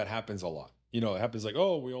industry, that happens a lot. It happens like,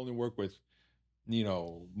 oh, we only work with,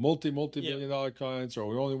 multi-billion dollar clients, or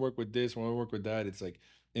we only work with this, we only work with that. It's like,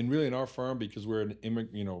 and really in our firm, because we're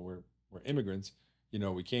we're immigrants,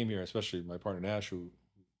 we came here, especially my partner Nash, who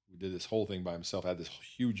did this whole thing by himself, had this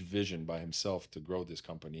huge vision by himself to grow this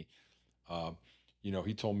company.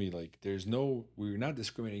 He told me like, we're not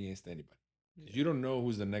discriminating against anybody. You don't know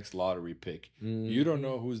who's the next lottery pick. You don't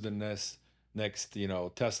know who's the next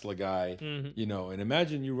Tesla guy. And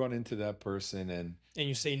imagine you run into that person and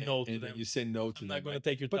you say no to them. You say no to them. I'm not going to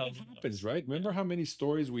take your But it happens, right? Remember how many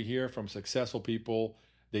stories we hear from successful people?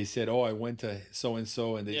 They said, "Oh, I went to so and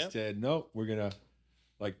so," and they said, "No, we're gonna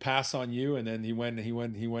like pass on you." And then he went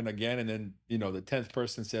again, and then the 10th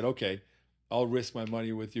person said, "Okay, I'll risk my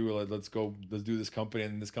money with you. Let's go. Let's do this company."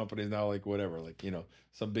 And this company is now like whatever, like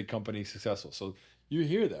some big company successful. So you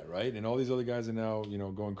hear that, right? And all these other guys are now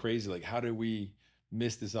going crazy. Like, how did we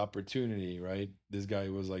miss this opportunity, right? This guy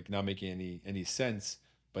was like not making any sense,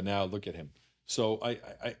 but now look at him. So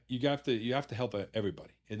you have to help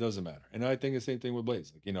everybody. It doesn't matter. And I think the same thing with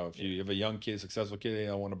Blaze. Like if you have a young kid, successful kid, hey,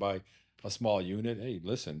 I want to buy a small unit. Hey,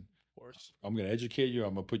 listen. Of course. I'm going to educate you.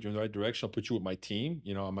 I'm going to put you in the right direction. I'll put you with my team.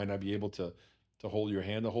 I might not be able to hold your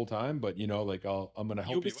hand the whole time, but I'm going to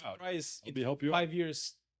help you out. I'll be help you 5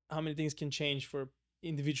 years, how many things can change for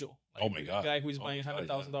individual. Like oh my God. A guy who is buying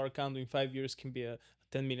 $100,000 account in 5 years can be a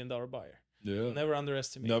 $10 million buyer. Yeah. Never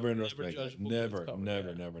underestimate. Never underestimate.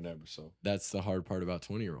 Never. So that's the hard part about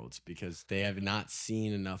 20-year-olds, because they have not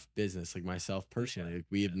seen enough business. Like myself personally, like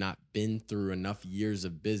we have not been through enough years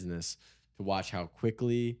of business to watch how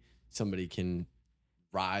quickly somebody can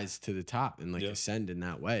rise to the top and like ascend in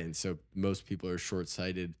that way. And so most people are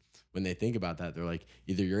short-sighted when they think about that. They're like,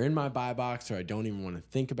 either you're in my buy box or I don't even want to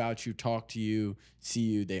think about you, talk to you, see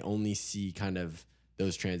you. They only see kind of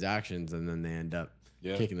those transactions, and then they end up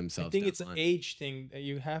kicking themselves. I think it's an age thing that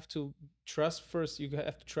you have to trust first. You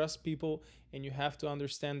have to trust people, and you have to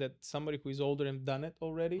understand that somebody who is older and done it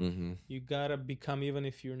already, you gotta become, even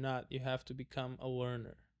if you're not, you have to become a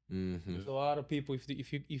learner. There's a lot of people,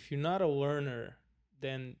 if you're not a learner,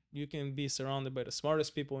 then you can be surrounded by the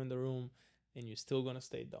smartest people in the room and you're still gonna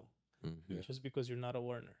stay dumb just because you're not a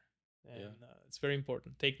learner. And it's very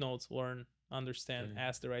important. Take notes, learn, understand,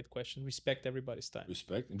 ask the right question, respect everybody's time.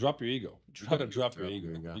 Respect and drop your ego. You gotta drop your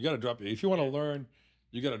ego. You gotta drop your. If you want to learn,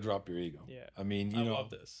 you gotta drop your ego. Yeah. I mean, I love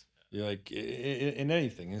this. You're like in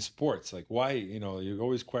anything, in sports, like why, you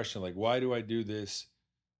always question like, why do I do this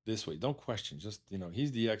way? Don't question. Just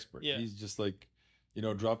he's the expert. Yeah. He's just like,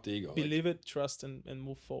 drop the ego. Believe it, trust, and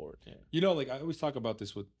move forward. Yeah. Like I always talk about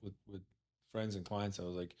this with friends and clients. I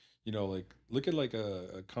was like, like look at like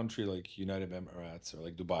a country like United Emirates or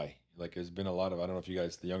like Dubai. Like there's been a lot of, I don't know if you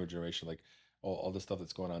guys, the younger generation, like all the stuff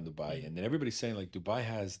that's going on in Dubai. And then everybody's saying like Dubai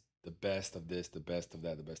has the best of this, the best of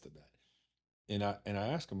that, the best of that. And I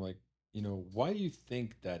ask them like, why do you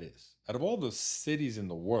think that is? Out of all the cities in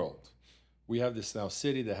the world, we have this now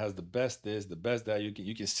city that has the best this, the best that.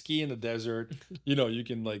 You can ski in the desert. You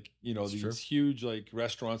can like, these huge like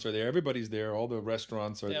restaurants are there. Everybody's there. All the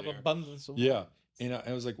restaurants are there. They have abundance of money. And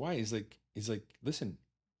I was like, why? He's like, listen,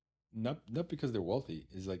 not because they're wealthy.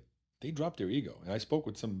 It's like they dropped their ego. And I spoke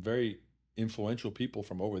with some very influential people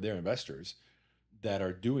from over there, investors that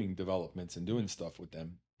are doing developments and doing stuff with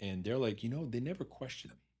them. And they're like, they never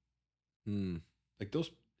question me. Like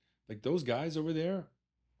those guys over there,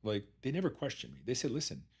 like they never questioned me. They said,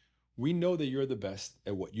 listen, we know that you're the best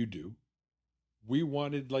at what you do. We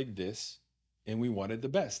wanted like this and we wanted the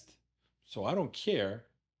best. So I don't care.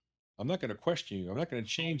 I'm not going to question you. I'm not going to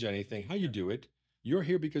change anything. How you do it. You're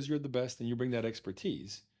here because you're the best and you bring that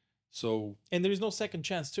expertise. So, and there is no second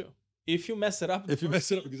chance too. If you mess it up,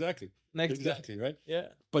 exactly. Exactly, right? Yeah.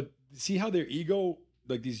 But see how their ego,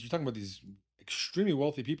 like you're talking about these extremely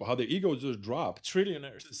wealthy people, how their ego just dropped.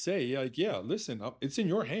 Trillionaires. To say, like, listen, it's in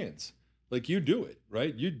your hands. Like you do it,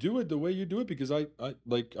 right? You do it the way you do it because I'm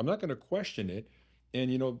not going to question it.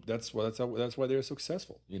 And that's why they're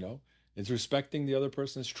successful. It's respecting the other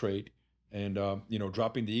person's trait and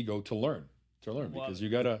dropping the ego to learn because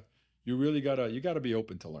you really gotta be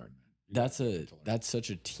open to learn. That's such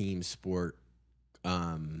a team sport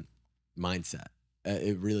mindset.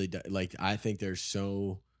 It really does. Like I think there's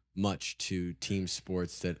so much to team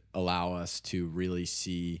sports that allow us to really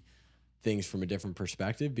see things from a different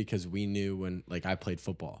perspective, because we knew when, like, I played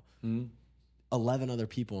football, 11 other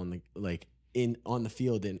people on the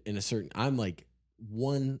field in a certain, I'm like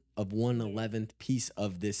 1/11th piece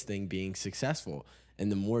of this thing being successful.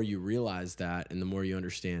 And the more you realize that, and the more you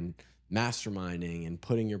understand masterminding and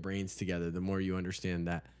putting your brains together, the more you understand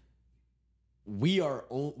that we are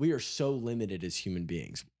so limited as human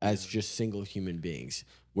beings, as just single human beings.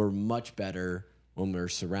 We're much better when we're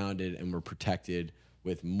surrounded and we're protected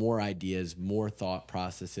with more ideas, more thought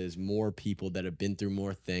processes, more people that have been through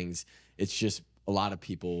more things. It's just a lot of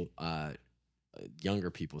people, younger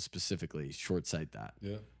people specifically, short sight that.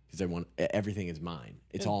 Yeah. Because they want everything is mine.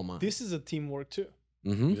 It's all mine. This is a teamwork too.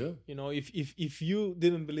 Yeah. You know, if you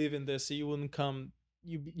didn't believe in this, you wouldn't come.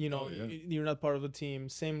 You know, you're not part of the team.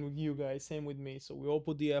 Same with you guys. Same with me. So we all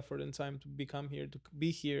put the effort and time to be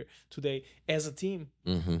here today as a team,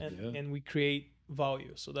 and we create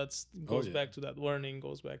value. So that's goes back to that learning.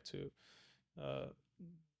 Goes back to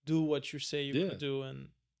do what you say you're gonna do, and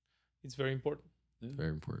it's very important. Very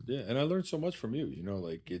important. Yeah, and I learned so much from you. You know,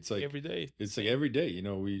 like it's like every day. It's like every day. You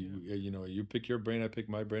know, we you know, you pick your brain, I pick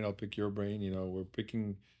my brain, I'll pick your brain. You know, we're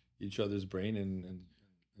picking each other's brain and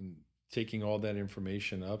taking all that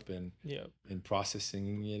information up and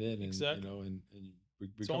processing it in, and you know, and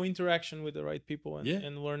it's all interaction with the right people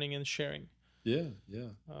and learning and sharing. Yeah.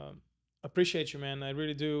 Appreciate you, man. I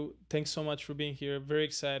really do. Thanks so much for being here. Very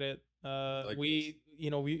excited. We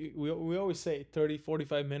always say 30,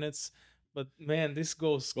 45 minutes. But man, this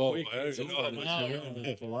goes quick. This is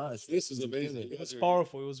amazing. It was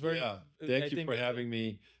powerful. It was very. Thank you for having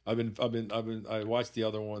me. I watched the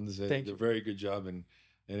other ones. They're a very good job, and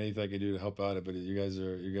anything I can do to help out. But you guys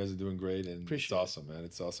are doing great, and it's awesome, man.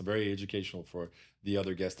 It's awesome. Very educational for the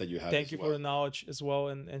other guests that you have. Thank you for the knowledge as well,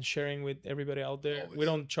 and sharing with everybody out there. Always. We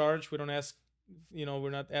don't charge. We don't ask. You know,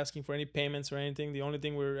 we're not asking for any payments or anything. The only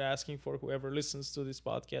thing we're asking for whoever listens to this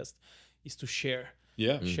podcast is to share.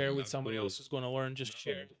 Share with somebody else who's going to learn. Just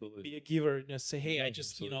share. Be a giver. Just say, hey, I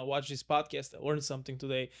just watch this podcast. I learned something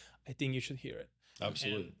today. I think you should hear it.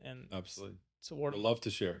 Absolutely. And absolutely. It's a word. We'd love to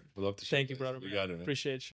share. Thank you, brother. You got it.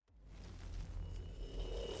 Appreciate you.